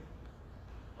him.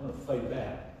 I'm gonna fight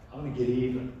back. I'm gonna get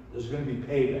even. There's gonna be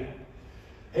payback.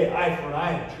 Hey, eye for an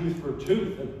eye and tooth for a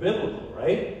tooth. That's biblical,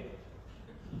 right?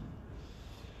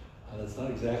 That's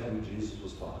not exactly what Jesus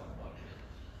was talking about here.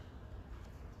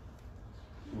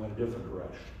 He went a different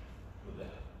direction with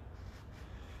that.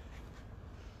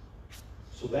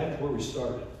 So back to where we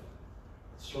started.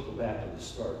 Let's circle back to the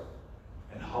start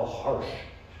and how harsh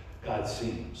God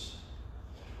seems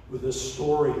with this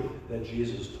story that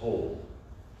Jesus told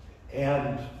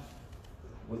and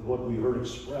with what we heard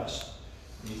expressed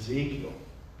in Ezekiel.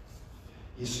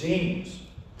 He seems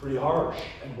pretty harsh.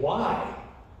 And why?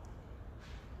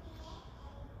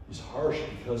 He's harsh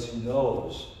because he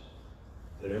knows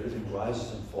that everything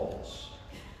rises and falls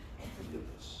on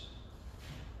forgiveness.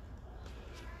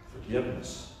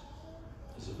 Forgiveness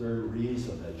is the very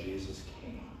reason that Jesus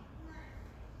came.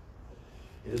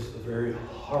 It is the very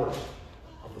heart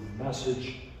of the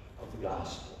message of the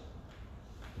gospel.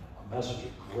 A message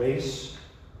of grace,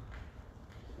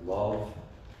 love,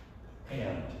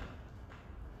 and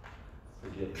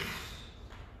forgiveness.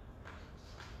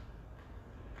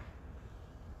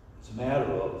 It's a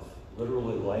matter of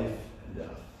literally life and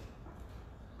death.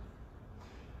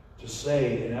 To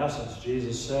say, in essence,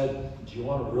 Jesus said, do you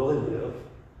want to really live?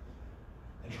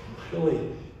 And to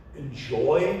really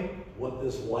enjoy what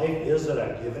this life is that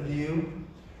I've given to you?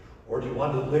 Or do you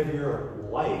want to live your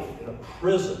life in a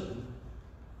prison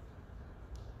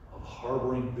of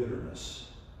harboring bitterness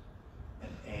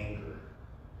and anger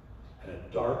and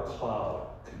a dark cloud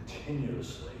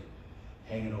continuously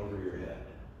hanging over your head?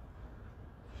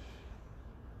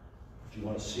 Do you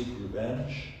want to seek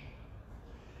revenge?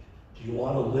 Do you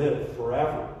want to live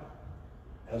forever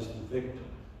as the victim?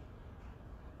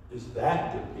 Is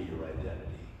that going to be your identity?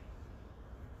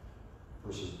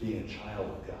 Versus being a child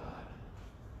of God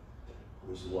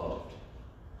who is loved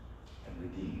and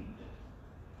redeemed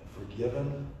and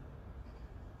forgiven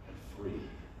and free.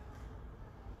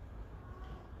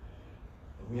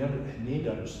 And we need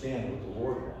to understand what the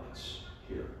Lord wants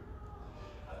here.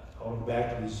 Going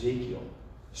back to Ezekiel,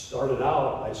 started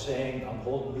out by saying, I'm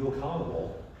holding you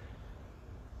accountable.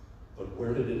 But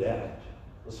where did it end?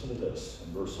 Listen to this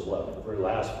in verse 11, the very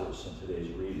last verse in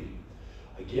today's reading.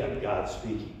 Again, God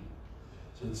speaking.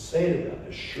 So say to them,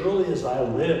 as surely as I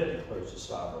live, declares the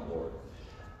sovereign Lord,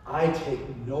 I take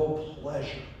no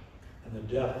pleasure in the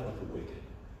death of the wicked,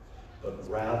 but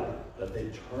rather that they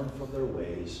turn from their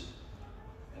ways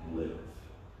and live.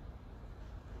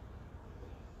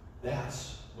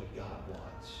 That's what God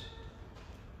wants.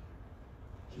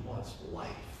 He wants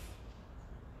life.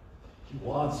 He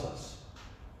wants us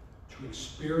to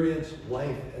experience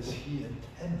life as He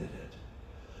intended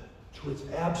it, to its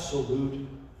absolute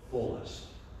fullest.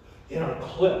 In our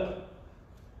clip,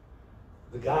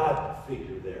 the God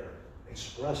figure there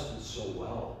expressed it so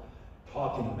well,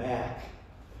 talking to Mac,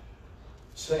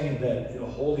 saying that,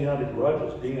 holding on to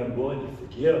grudges, being unwilling to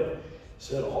forgive,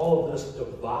 said all of this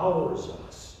devours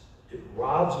us. It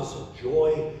robs us of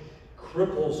joy,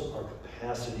 cripples our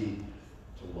capacity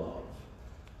to love.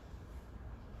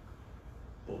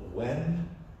 But when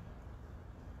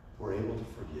we're able to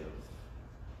forgive,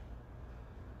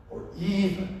 or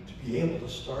even to be able to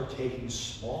start taking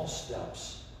small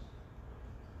steps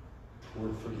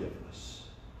toward forgiveness,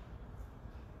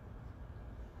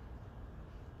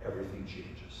 everything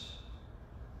changes.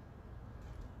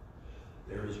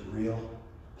 There is real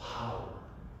power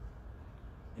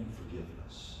in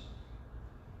forgiveness.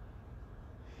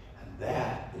 And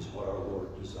that is what our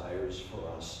Lord desires for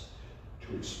us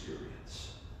to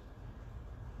experience.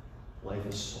 Life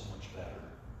is so much better.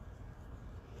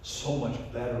 So much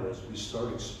better as we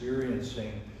start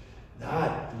experiencing,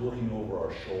 not looking over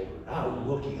our shoulder, not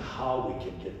looking how we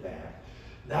can get back,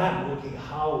 not looking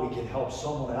how we can help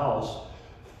someone else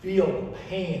feel the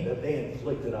pain that they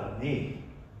inflicted on me,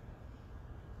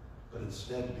 but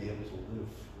instead to be able to live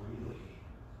freely.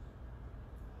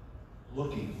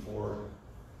 Looking for,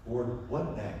 Lord,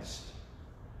 what next?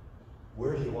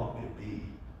 Where do you want me to be?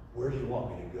 Where do you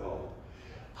want me to go?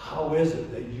 How is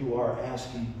it that you are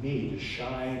asking me to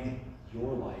shine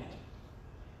your light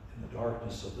in the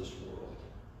darkness of this world?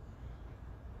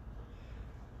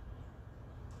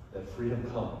 That freedom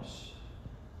comes.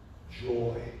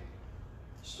 Joy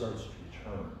starts to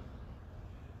return.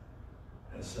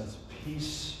 And a sense of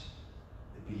peace,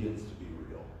 it begins to be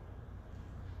real.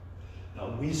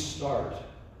 Now we start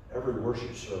every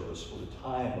worship service with a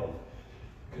time of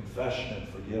confession and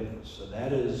forgiveness, and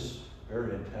that is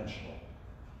very intentional,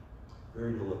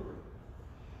 very deliberate.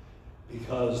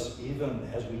 Because even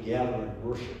as we gather in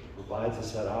worship, it provides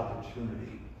us that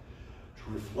opportunity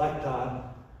to reflect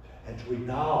on and to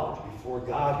acknowledge before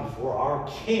God, before our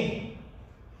King,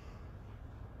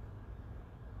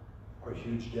 our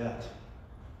huge debt,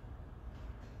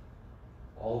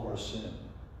 all of our sin.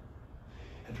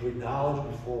 And to acknowledge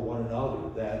before one another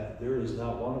that there is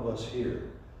not one of us here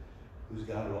who's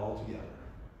got it all together.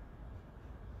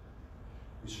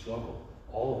 We struggle,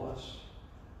 all of us,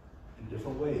 in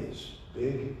different ways,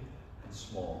 big and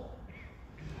small.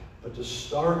 But to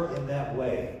start in that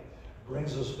way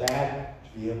brings us back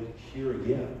to be able to hear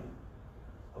again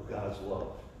of God's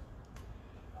love,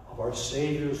 of our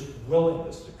Savior's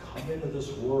willingness to come into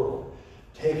this world,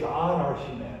 take on our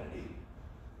humanity,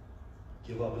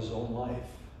 give up his own life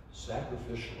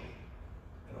sacrificially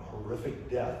in a horrific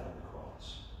death on the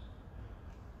cross,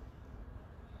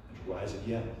 and to rise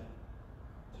again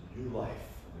to new life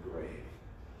from the grave,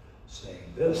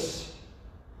 saying, this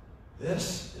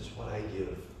is what I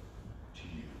give to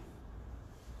you.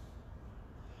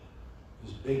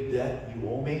 This big debt you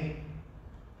owe me,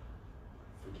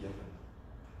 forgiven.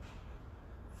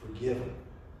 Forgiven.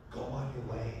 Go on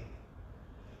your way.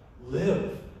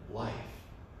 Live life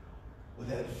with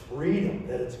that freedom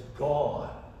that it's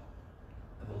gone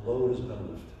and the load has been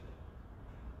lifted.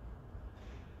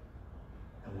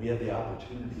 And we have the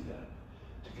opportunity then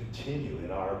to continue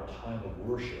in our time of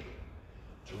worship,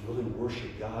 to really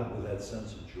worship God with that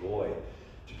sense of joy,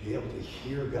 to be able to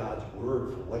hear God's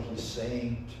word for what he's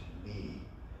saying to me.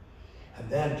 And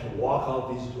then to walk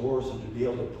out these doors and to be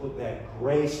able to put that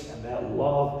grace and that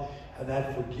love and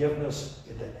that forgiveness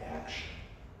into action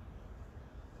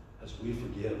as we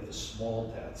forgive the small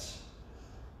debts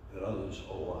that others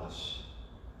owe us,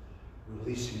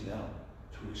 releasing them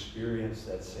to experience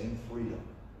that same freedom,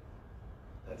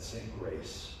 that same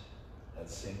grace, that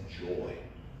same joy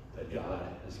that God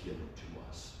has given to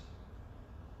us.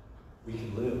 We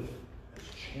can live as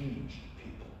changed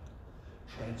people,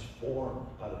 transformed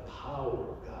by the power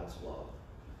of God's love,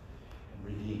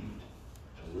 and redeemed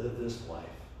to live this life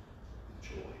with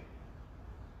joy.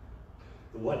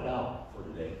 The what now for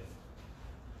today?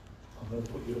 I'm going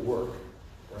to put you to work,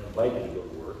 or invite you to go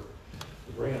to work.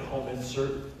 The bring it home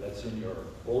insert that's in your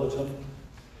bulletin.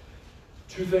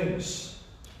 Two things.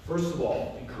 First of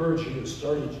all, encouraging you to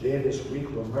start each day this week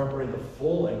remembering the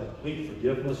full and complete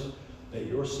forgiveness that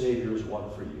your Savior has won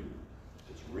for you.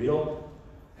 It's real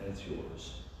and it's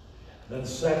yours. And then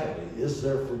secondly, is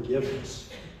there forgiveness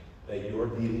that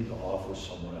you're needing to offer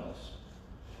someone else?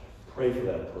 Pray for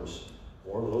that person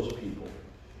or those people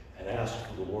and ask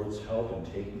for the Lord's help in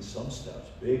taking some steps,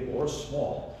 big or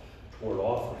small, toward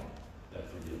offering that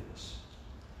forgiveness.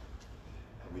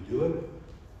 And we do it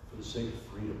for the sake of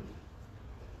freedom.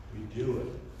 We do it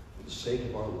for the sake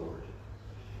of our Lord,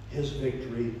 his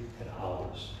victory and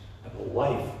ours, and the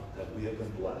life that we have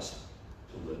been blessed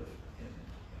to live in him.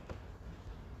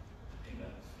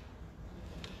 Amen.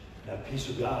 That peace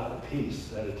of God, a peace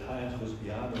that at times goes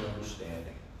beyond our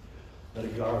understanding, let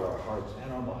it guard our hearts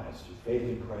and our minds through faith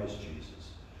in Christ Jesus,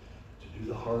 to do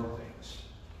the hard things,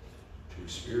 to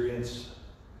experience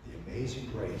the amazing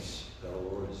grace that our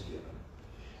Lord has given,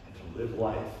 and to live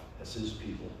life as his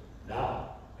people now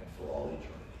and for all eternity.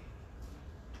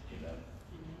 Amen.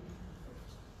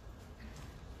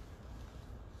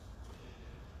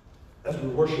 As we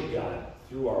worship God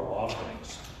through our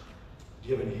offerings,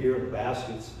 given here in the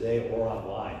baskets today or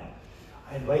online,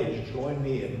 I invite you to join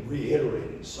me in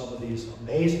reiterating some of these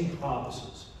amazing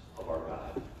promises of our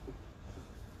God.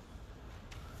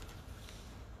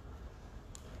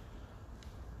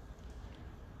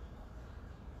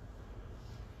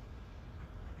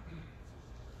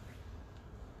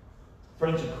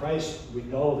 Friends in Christ, we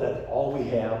know that all we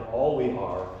have, all we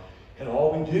are, and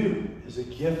all we do is a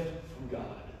gift from God.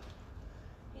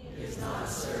 He is not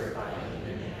served by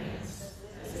human hands,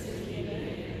 as if he needed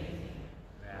anything.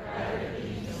 Rather, he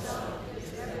himself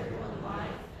gives everyone life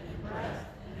and breath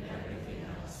and everything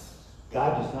else.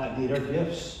 God does not need our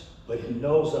gifts, but he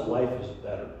knows that life is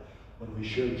better when we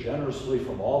share generously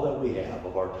from all that we have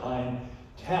of our time,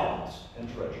 talents,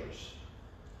 and treasures.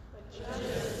 But just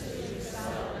as you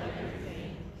excel in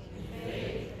everything, in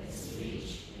faith, in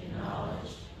speech, in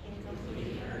knowledge, in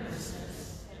complete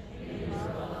earnestness, and in your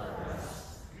love for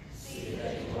us, see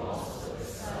that you also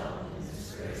excel in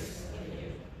this grace in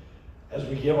you. As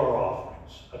we give our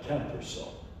offerings, a tenth or so,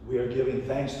 we are giving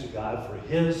thanks to God for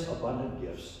his abundant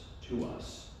gifts to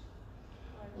us.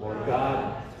 Lord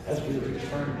God, as we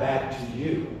return back to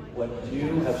you what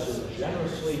you have so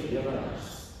generously given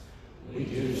us, we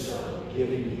do so,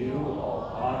 giving you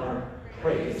all honor,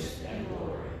 praise, and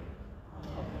glory.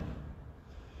 Amen.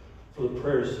 For the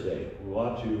prayers today, we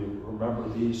want to remember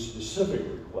these specific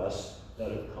requests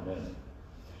that have come in.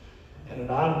 An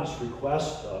anonymous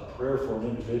request, a prayer for an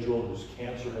individual whose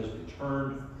cancer has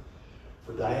returned.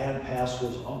 For Diane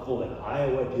Pasco's uncle in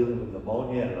Iowa dealing with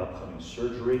pneumonia and an upcoming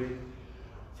surgery.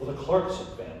 For the Clarkson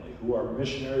family, who are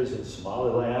missionaries in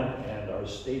Somaliland and are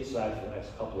stateside for the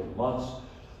next couple of months.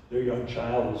 Their young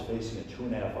child is facing a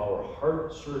 2.5-hour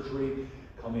heart surgery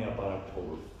coming up on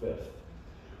October 5th.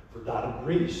 For Donna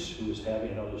Grease, who is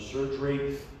having another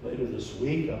surgery later this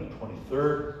week on the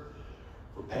 23rd.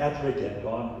 For Patrick and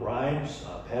Dawn Grimes.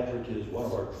 Patrick is one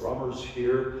of our drummers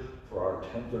here for our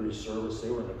 10:30 service. They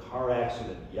were in a car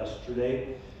accident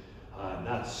yesterday.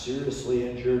 Not seriously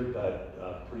injured,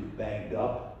 but pretty banged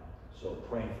up. So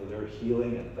praying for their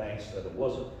healing and thanks that it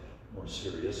wasn't more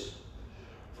serious.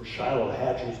 For Shiloh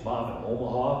Hatcher's mom in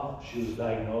Omaha, she was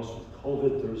diagnosed with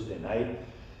COVID Thursday night,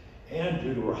 and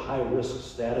due to her high-risk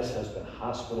status has been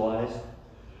hospitalized.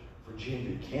 For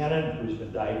Jean Buchanan, who's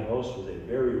been diagnosed with a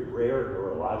very rare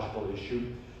neurological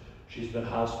issue, she's been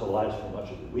hospitalized for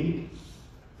much of the week.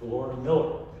 For Lorna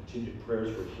Miller, continued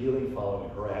prayers for healing following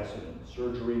her accident and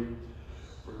surgery.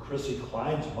 For Chrissy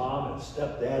Klein's mom and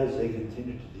stepdad as they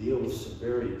continue to deal with some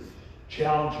very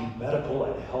challenging medical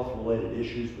and health-related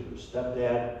issues with her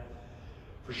stepdad.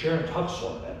 For Sharon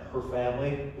Tuxhorn and her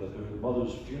family with her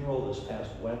mother's funeral this past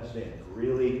Wednesday in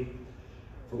Greeley.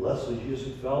 For Leslie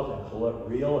Husenfeld and Colette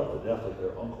Reel at the death of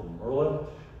their uncle Merlin,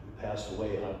 who passed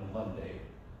away on Monday.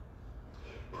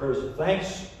 Prayers of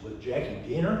thanks with Jackie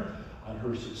Diener on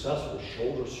her successful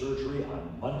shoulder surgery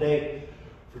on Monday.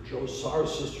 For Joe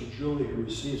Sarr's sister Julie, who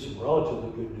received some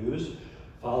relatively good news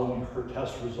following her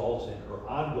test results in her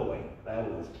ongoing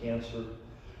battle with cancer.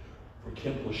 For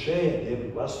Kim Plachey and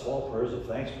David Westfall, prayers of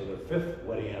thanks for their 5th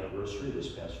wedding anniversary this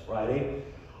past Friday.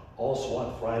 Also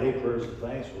on Friday, prayers of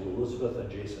thanks for Elizabeth and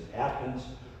Jason Atkins,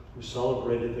 who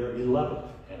celebrated their 11th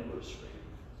anniversary.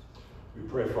 We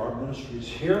pray for our ministries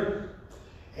here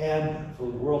and for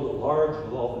the world at large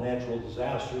with all the natural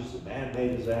disasters, the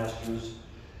man-made disasters,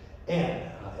 and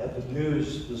at the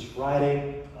news this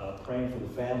Friday, praying for the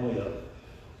family of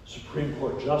Supreme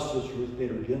Court Justice Ruth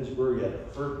Bader Ginsburg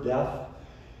at her death,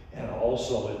 and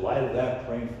also in light of that,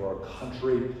 praying for our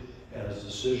country as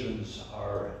decisions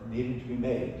are needing to be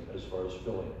made as far as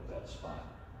filling that spot.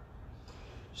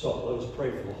 So let us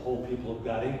pray for the whole people of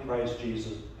God in Christ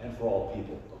Jesus and for all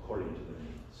people according to their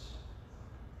needs.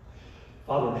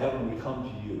 Father in heaven, we come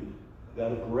to you, a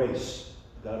God of grace,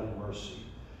 a God of mercy,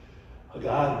 a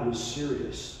God who is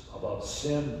serious about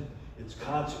sin, its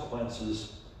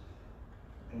consequences,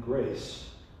 and grace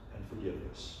and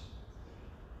forgiveness.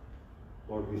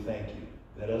 Lord, we thank you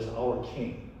that as our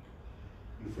King,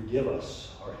 you forgive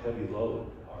us our heavy load,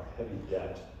 our heavy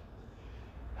debt.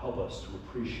 Help us to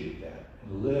appreciate that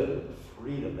and live in the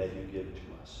freedom that you give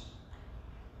to us.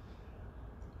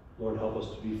 Lord, help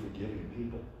us to be forgiving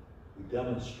people. We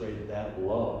demonstrated that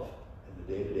love in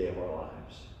the day-to-day of our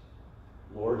lives.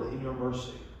 Lord, in your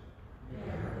mercy.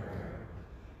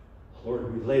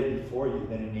 Lord, we've laid before you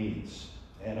many needs,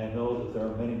 and I know that there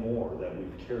are many more that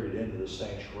we've carried into the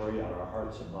sanctuary on our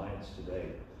hearts and minds today.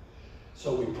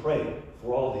 So we pray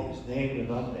for all these, named and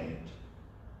unnamed.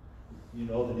 You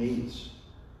know the needs,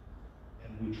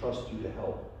 and we trust you to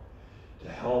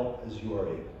help as you are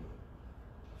able.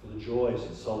 For the joys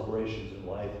and celebrations in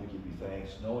life, we give you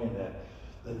thanks, knowing that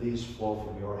these flow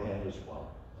from your hand as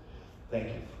well. Thank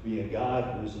you for being a God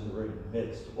who is in the very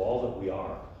midst of all that we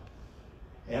are,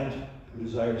 and who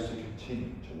desires to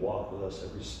continue to walk with us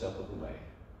every step of the way.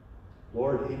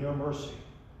 Lord, in your mercy,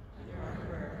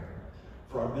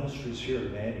 for our ministries here at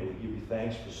Emmanuel, we give you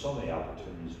thanks for so many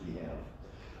opportunities we have.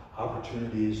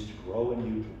 Opportunities to grow in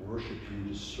you, to worship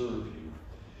you, to serve you.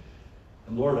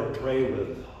 And Lord, I pray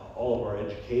with all of our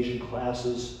education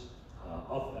classes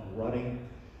up and running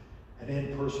and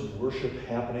in-person worship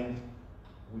happening,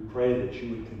 we pray that you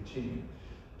would continue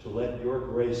to let your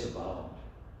grace abound,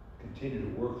 continue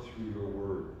to work through your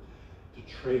word, to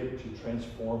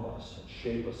transform us and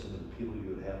shape us into the people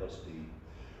you would have us be.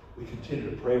 We continue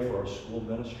to pray for our school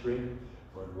ministry,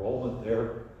 for enrollment there,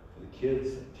 for the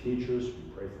kids and teachers.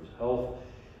 We pray for health,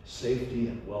 safety,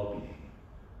 and well-being.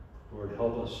 Lord,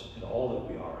 help us in all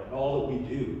that we are and all that we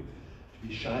do to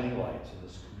be shining lights in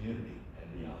this community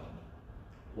and beyond.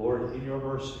 Lord, in your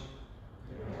mercy.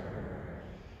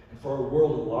 And for our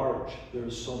world at large, there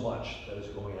is so much that is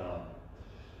going on.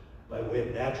 By way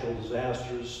of natural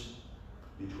disasters,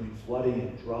 between flooding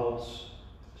and droughts,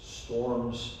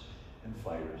 storms and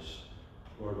fires.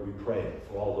 Lord, we pray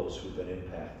for all those who've been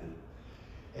impacted.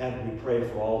 And we pray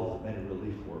for all of the many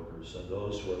relief workers and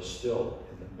those who are still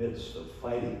in the midst of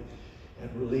fighting and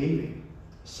relieving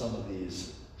some of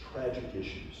these tragic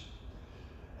issues.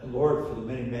 And Lord, for the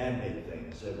many man-made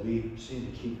things that we seem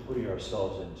to keep putting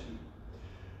ourselves into.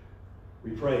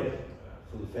 We pray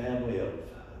for the family of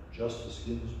Justice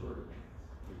Ginsburg.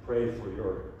 We pray for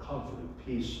your comfort and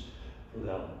peace for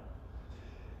them.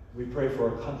 We pray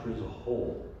for our country as a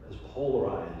whole, as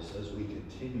polarized as we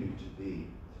continue to be.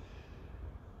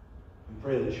 We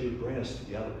pray that you would bring us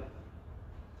together.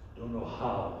 Don't know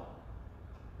how,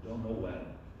 don't know when,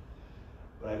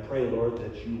 but I pray, Lord,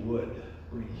 that you would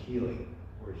bring healing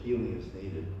where healing is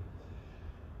needed.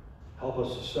 Help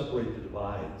us to separate the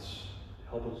divides.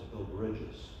 Help us to build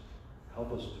bridges.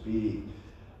 Help us to be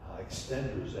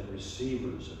extenders and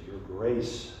receivers of your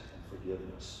grace and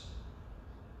forgiveness.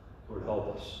 Lord,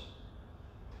 help us.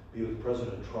 Be with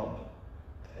President Trump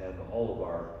and all of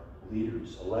our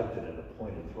leaders elected and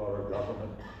appointed throughout our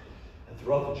government and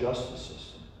throughout the justice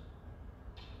system.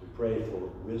 We pray for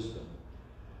wisdom.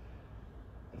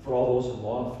 And for all those in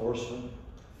law enforcement,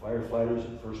 firefighters,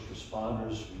 and first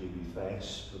responders, we give you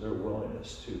thanks for their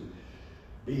willingness to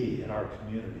be in our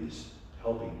communities,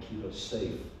 helping keep us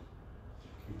safe.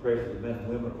 We pray for the men and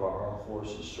women of our armed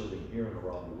forces serving here and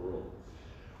around the world.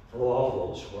 For all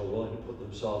those who are willing to put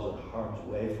themselves in harm's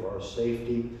way for our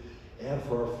safety and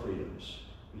for our freedoms,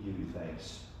 we give you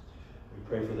thanks. We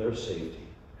pray for their safety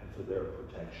and for their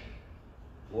protection.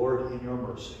 Lord, in your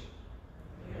mercy,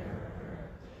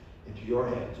 into your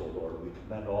hands, O Lord, we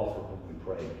commend all for whom we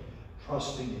pray,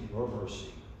 trusting in your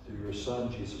mercy through your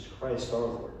Son, Jesus Christ our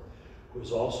Lord, who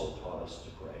has also taught us to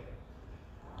pray.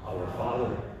 Our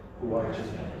Father, who art in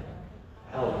heaven,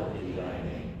 hallowed be thy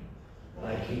name.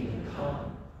 Thy kingdom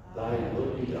come, thy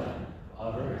will be done,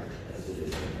 on earth as it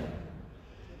is in heaven.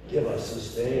 Give us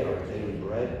this day our daily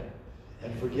bread,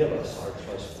 and forgive us our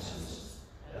trespasses,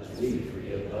 as we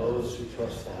forgive those who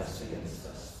trespass against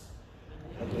us.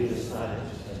 And lead us not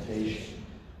into temptation,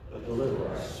 but deliver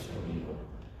us from evil.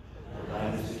 For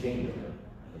thine is the kingdom,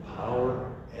 the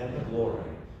power, and the glory,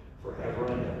 forever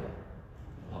and ever.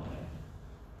 Amen.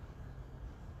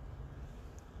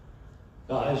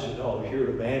 Now, as you know, here at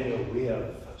Emmanuel, we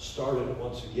have started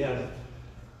once again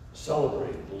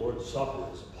celebrating the Lord's Supper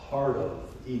as a part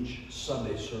of each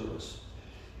Sunday service.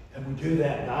 And we do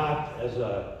that not as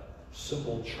a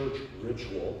simple church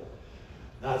ritual,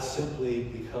 not simply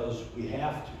because we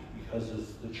have to, because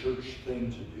it's the church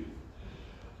thing to do.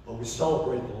 But we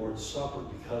celebrate the Lord's Supper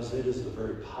because it is the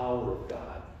very power of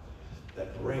God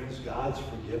that brings God's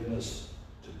forgiveness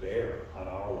to bear on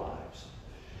our lives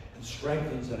and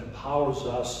strengthens and empowers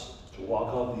us to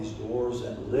walk out these doors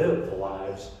and live the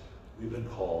lives we've been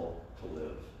called to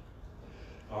live.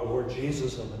 Our Lord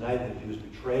Jesus, on the night that he was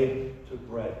betrayed, took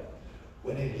bread.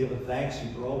 When he had given thanks, he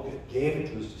broke it, gave it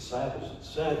to his disciples, and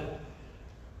said,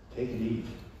 "Take and eat.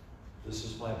 This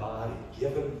is my body,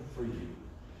 given for you.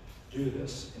 Do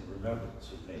this in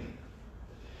remembrance of me."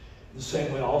 In the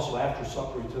same way, also after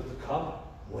supper, he took the cup.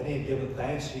 When he had given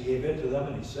thanks, he gave it to them,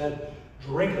 and he said,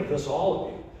 "Drink of this, all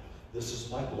of you. This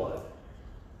is my blood,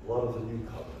 blood of the new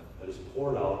covenant, that is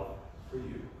poured out for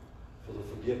you for the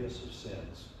forgiveness of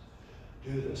sins.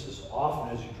 Do this as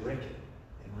often as you drink it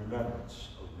in remembrance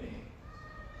of me."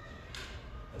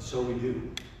 And so we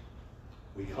do.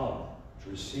 We come to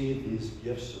receive these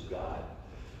gifts of God.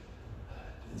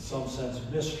 In some sense,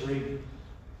 mystery,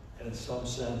 and in some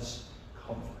sense,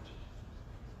 comfort.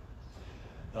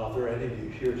 Now, if there are any of you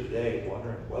here today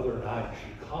wondering whether or not you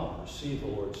should come receive the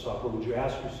Lord's Supper, would you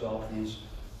ask yourself these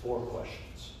 4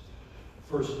 questions?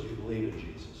 First, do you believe in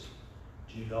Jesus?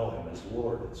 Do you know him as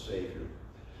Lord and Savior?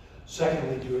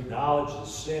 Secondly, do you acknowledge the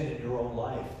sin in your own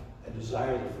life and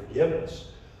desire the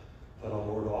forgiveness that our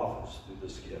Lord offers through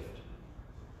this gift?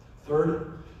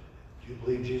 Third, do you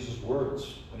believe Jesus'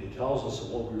 words when he tells us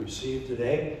of what we receive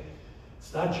today?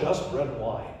 It's not just bread and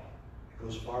wine. It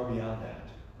goes far beyond that.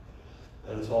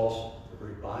 That is also the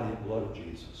very body and blood of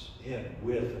Jesus, in,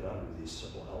 with, and under these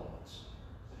simple elements.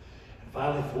 And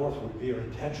finally, fourth would be our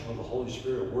intention with the Holy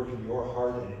Spirit working in your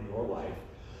heart and in your life,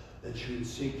 that you would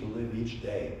seek to live each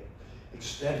day,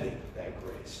 extending that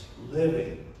grace,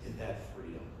 living in that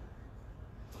freedom.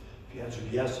 If you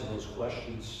answered yes to those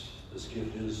questions, this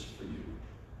gift is for you.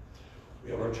 We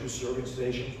have our 2 serving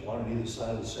stations, one on either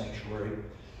side of the sanctuary.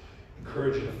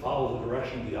 Encourage you to follow the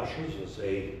direction of the ushers as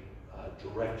they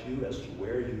direct you as to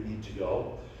where you need to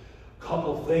go. A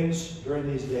couple things during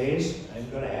these days. I'm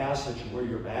going to ask that you wear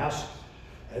your mask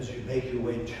as you make your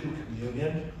way to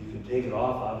communion. You can take it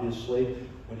off, obviously,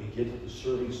 when you get to the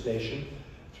serving station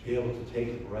to be able to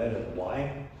take the bread and the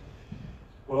wine.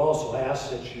 We'll also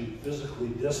ask that you physically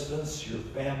distance your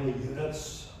family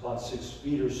units about 6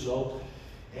 feet or so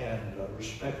and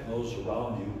respect those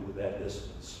around you with that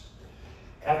distance.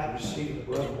 After receiving the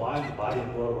bread and wine, the body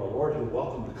and blood of our Lord, you're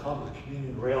welcome to come to the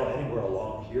communion rail anywhere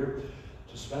along here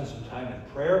to spend some time in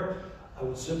prayer. I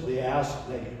would simply ask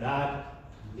that you not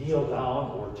kneel down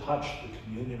or touch the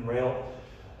communion rail,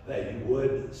 that you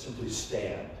would simply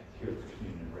stand here at the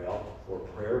communion rail for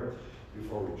prayer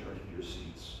before we turn to your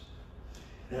seats.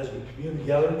 And as we commune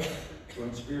together,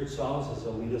 join spirit sounds as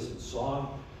they'll lead us in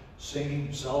song,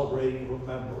 singing, celebrating,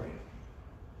 remembering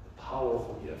the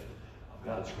powerful gift of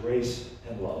God's grace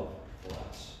and love for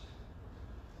us.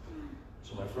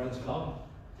 So my friends, come,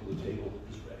 for the table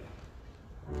is ready.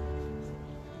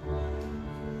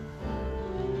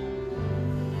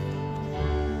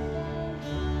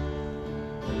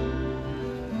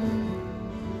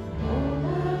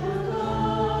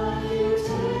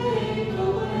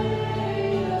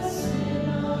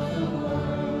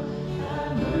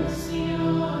 Mercy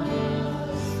on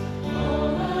us, O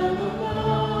Lamb of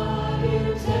God.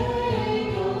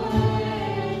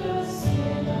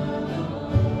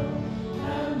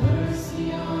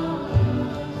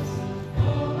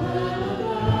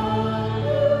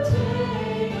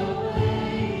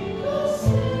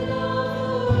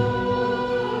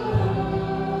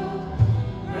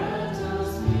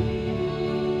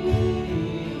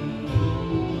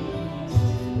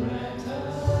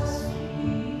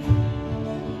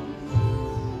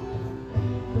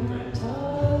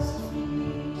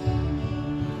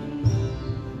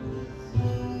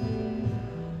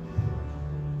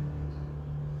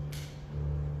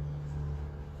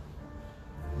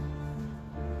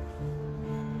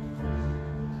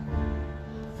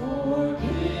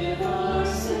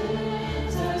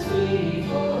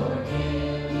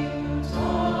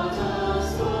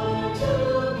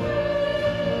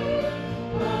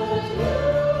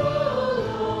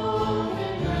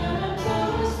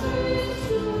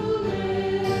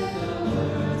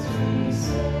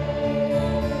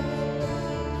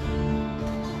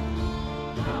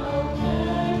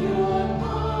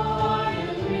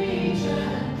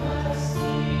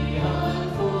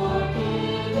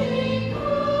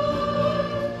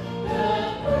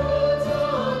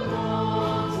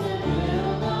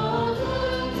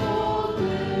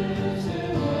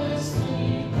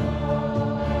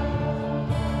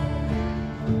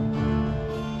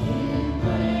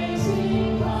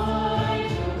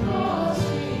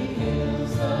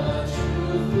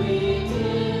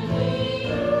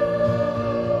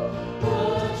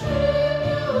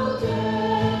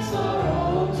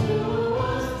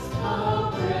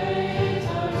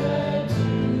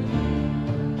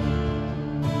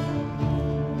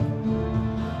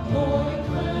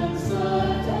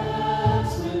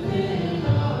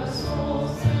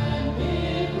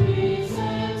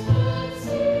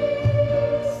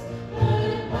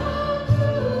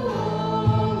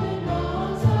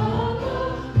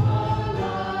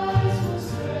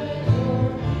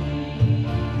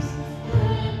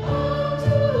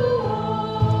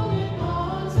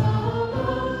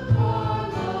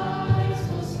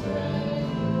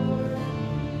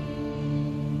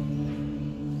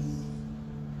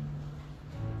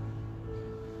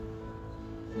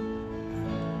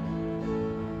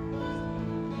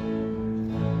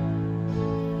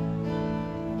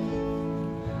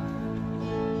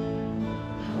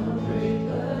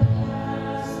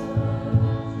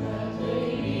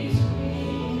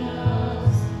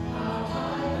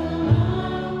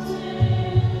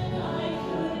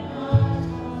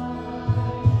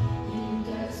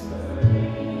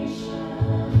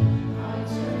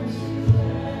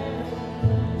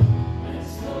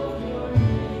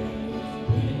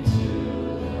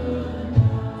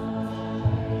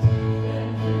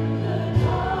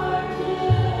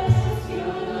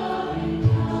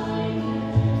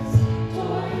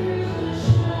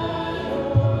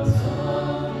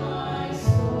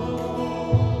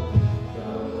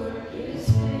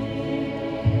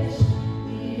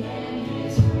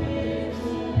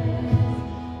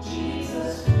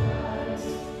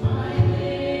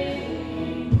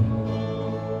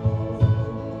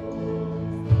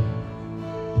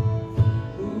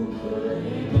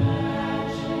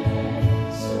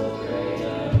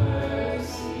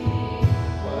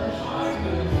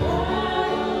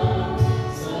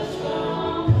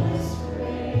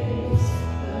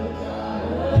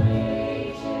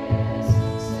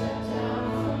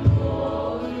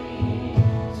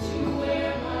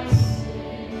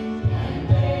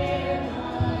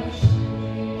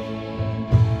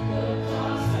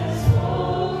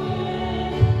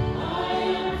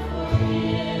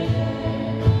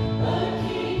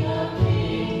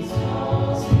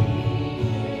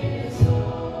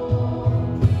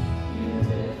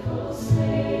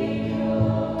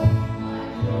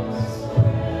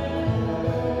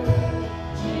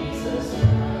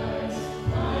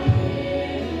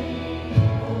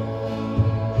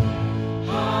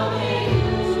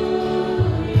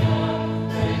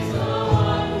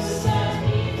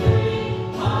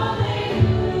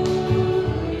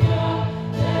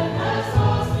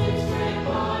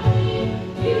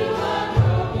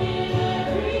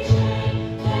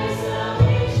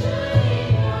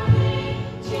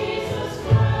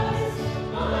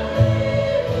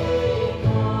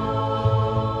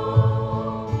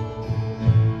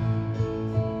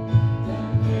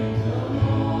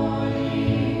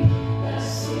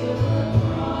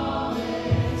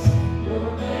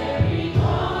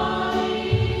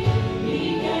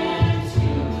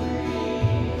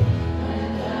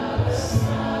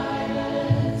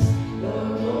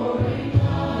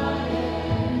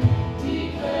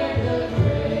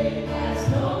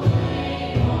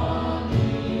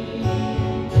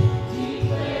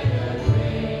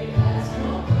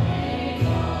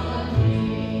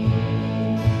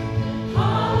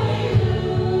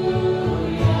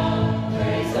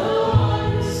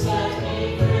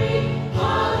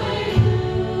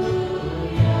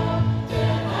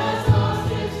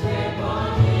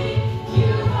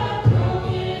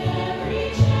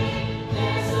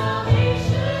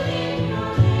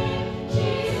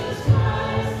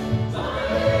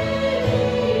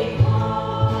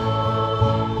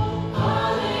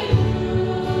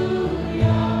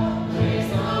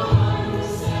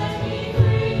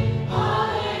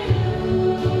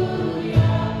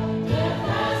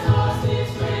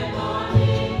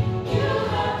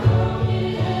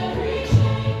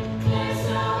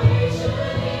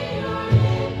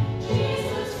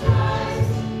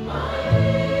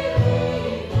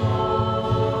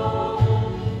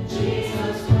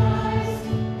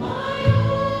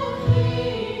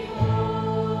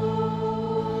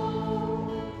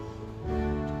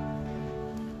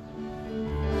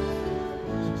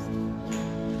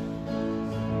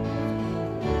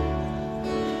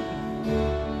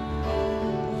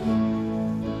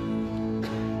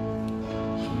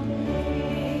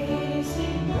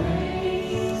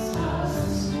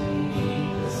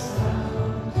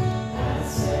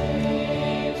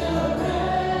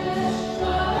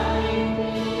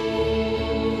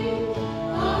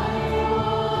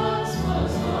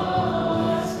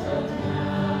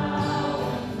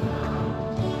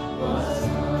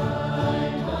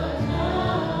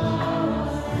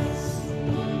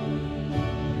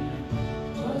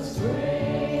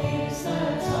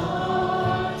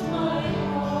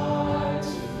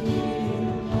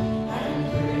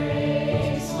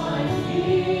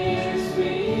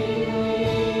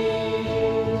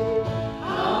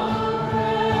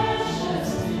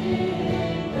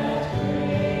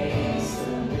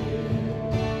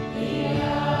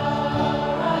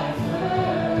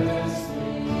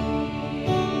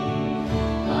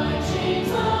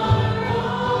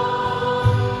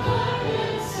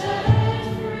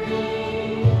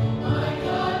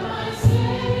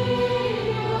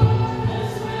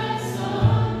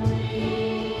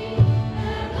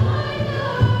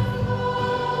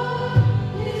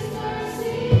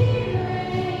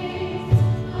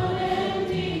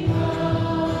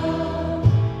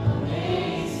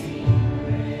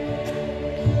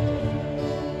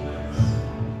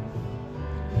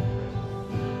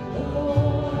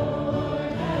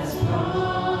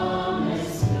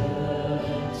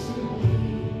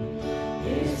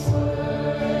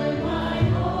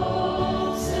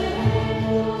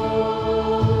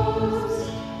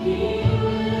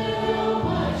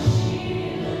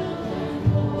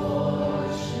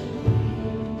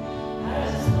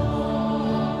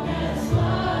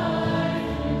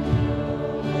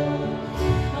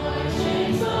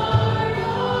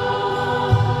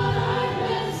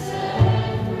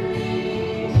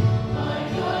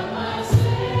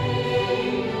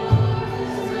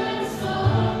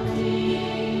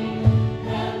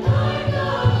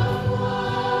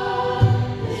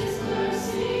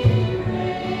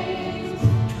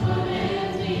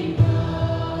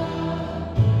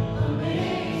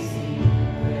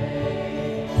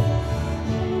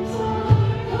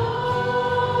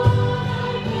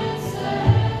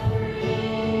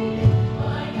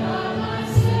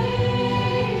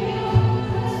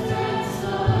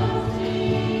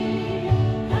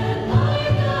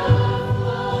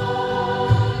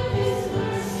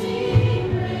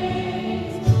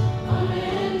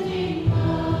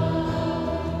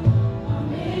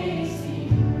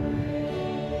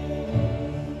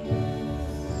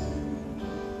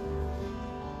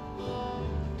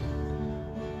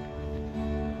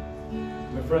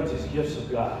 friends, these gifts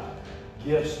of God,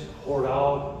 gifts poured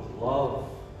out with love,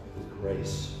 with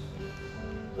grace,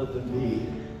 let them be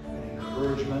an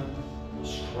encouragement, a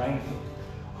strength,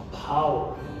 a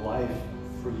power in life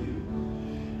for you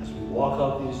as we walk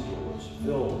out these doors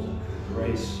filled with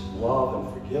grace, love,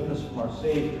 and forgiveness from our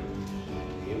Savior,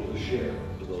 and be able to share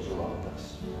with those around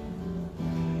us.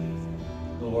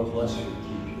 The Lord bless you and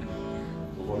keep you.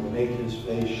 The Lord make his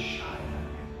face shine on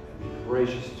you and be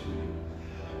gracious to you.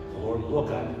 The Lord look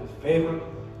on you with favor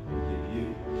and give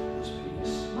you his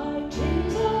peace. My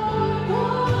chains are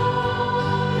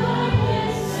gone, I've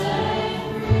been set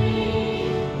free.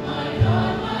 My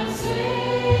God, my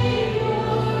Savior,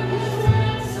 has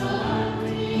ransomed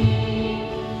me.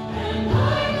 And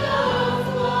like a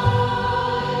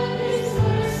flood, his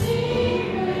mercy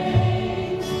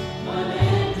reigns,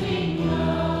 unending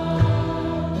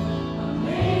love,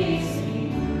 amazing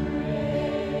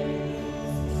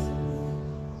grace.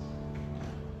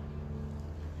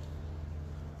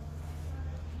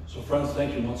 So friends,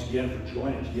 thank you once again for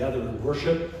joining together in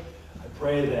worship. I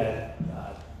pray that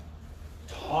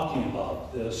talking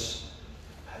about this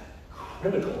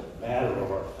critical matter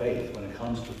of our faith when it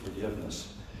comes to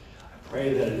forgiveness, I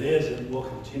pray that it is and will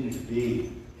continue to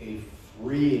be a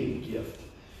freeing gift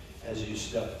as you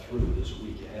step through this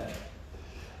week ahead.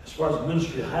 As far as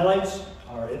ministry highlights,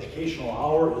 our educational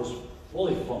hour is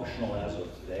fully functional as of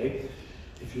today.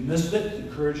 If you missed it, I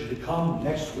encourage you to come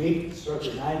next week. It starts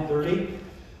at 9:30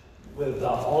 with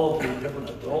all of the different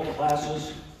adult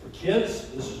classes for kids.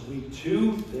 This is week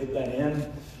 2. They've been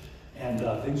in, and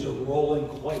things are rolling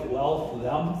quite well for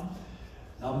them.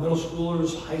 Now, middle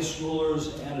schoolers, high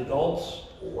schoolers, and adults,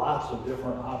 lots of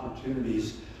different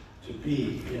opportunities to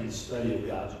be in study of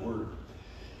God's Word.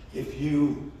 If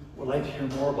you would like to hear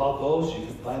more about those, you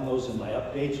can find those in my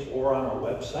updates or on our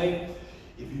website.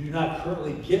 If you do not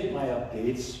currently get my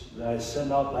updates that I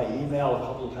send out by email a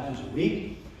couple of times a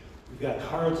week, we've got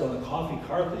cards on the coffee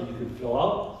cart that you can fill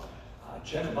out.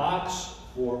 Check a box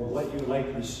for what you would like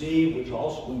to receive, which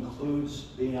also includes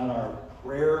being on our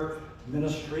prayer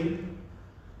ministry.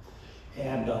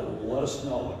 And let us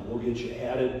know, and we'll get you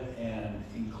added and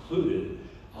included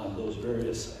on those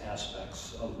various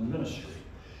aspects of the ministry.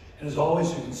 And as always,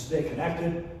 you can stay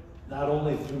connected, not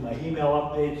only through my email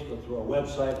updates, but through our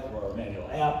website, through our manual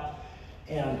app,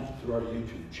 and through our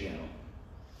YouTube channel.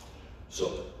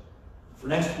 So, for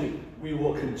next week, we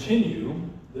will continue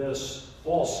this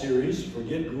fall series,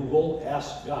 Forget Google,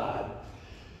 Ask God,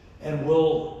 and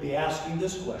we'll be asking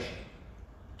this question.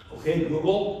 Okay,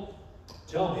 Google,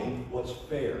 tell me what's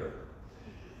fair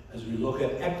as we look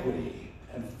at equity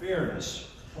and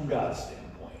fairness from God's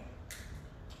standpoint.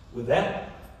 With that,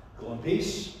 go in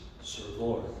peace, serve the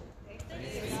Lord.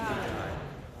 Thank you, God.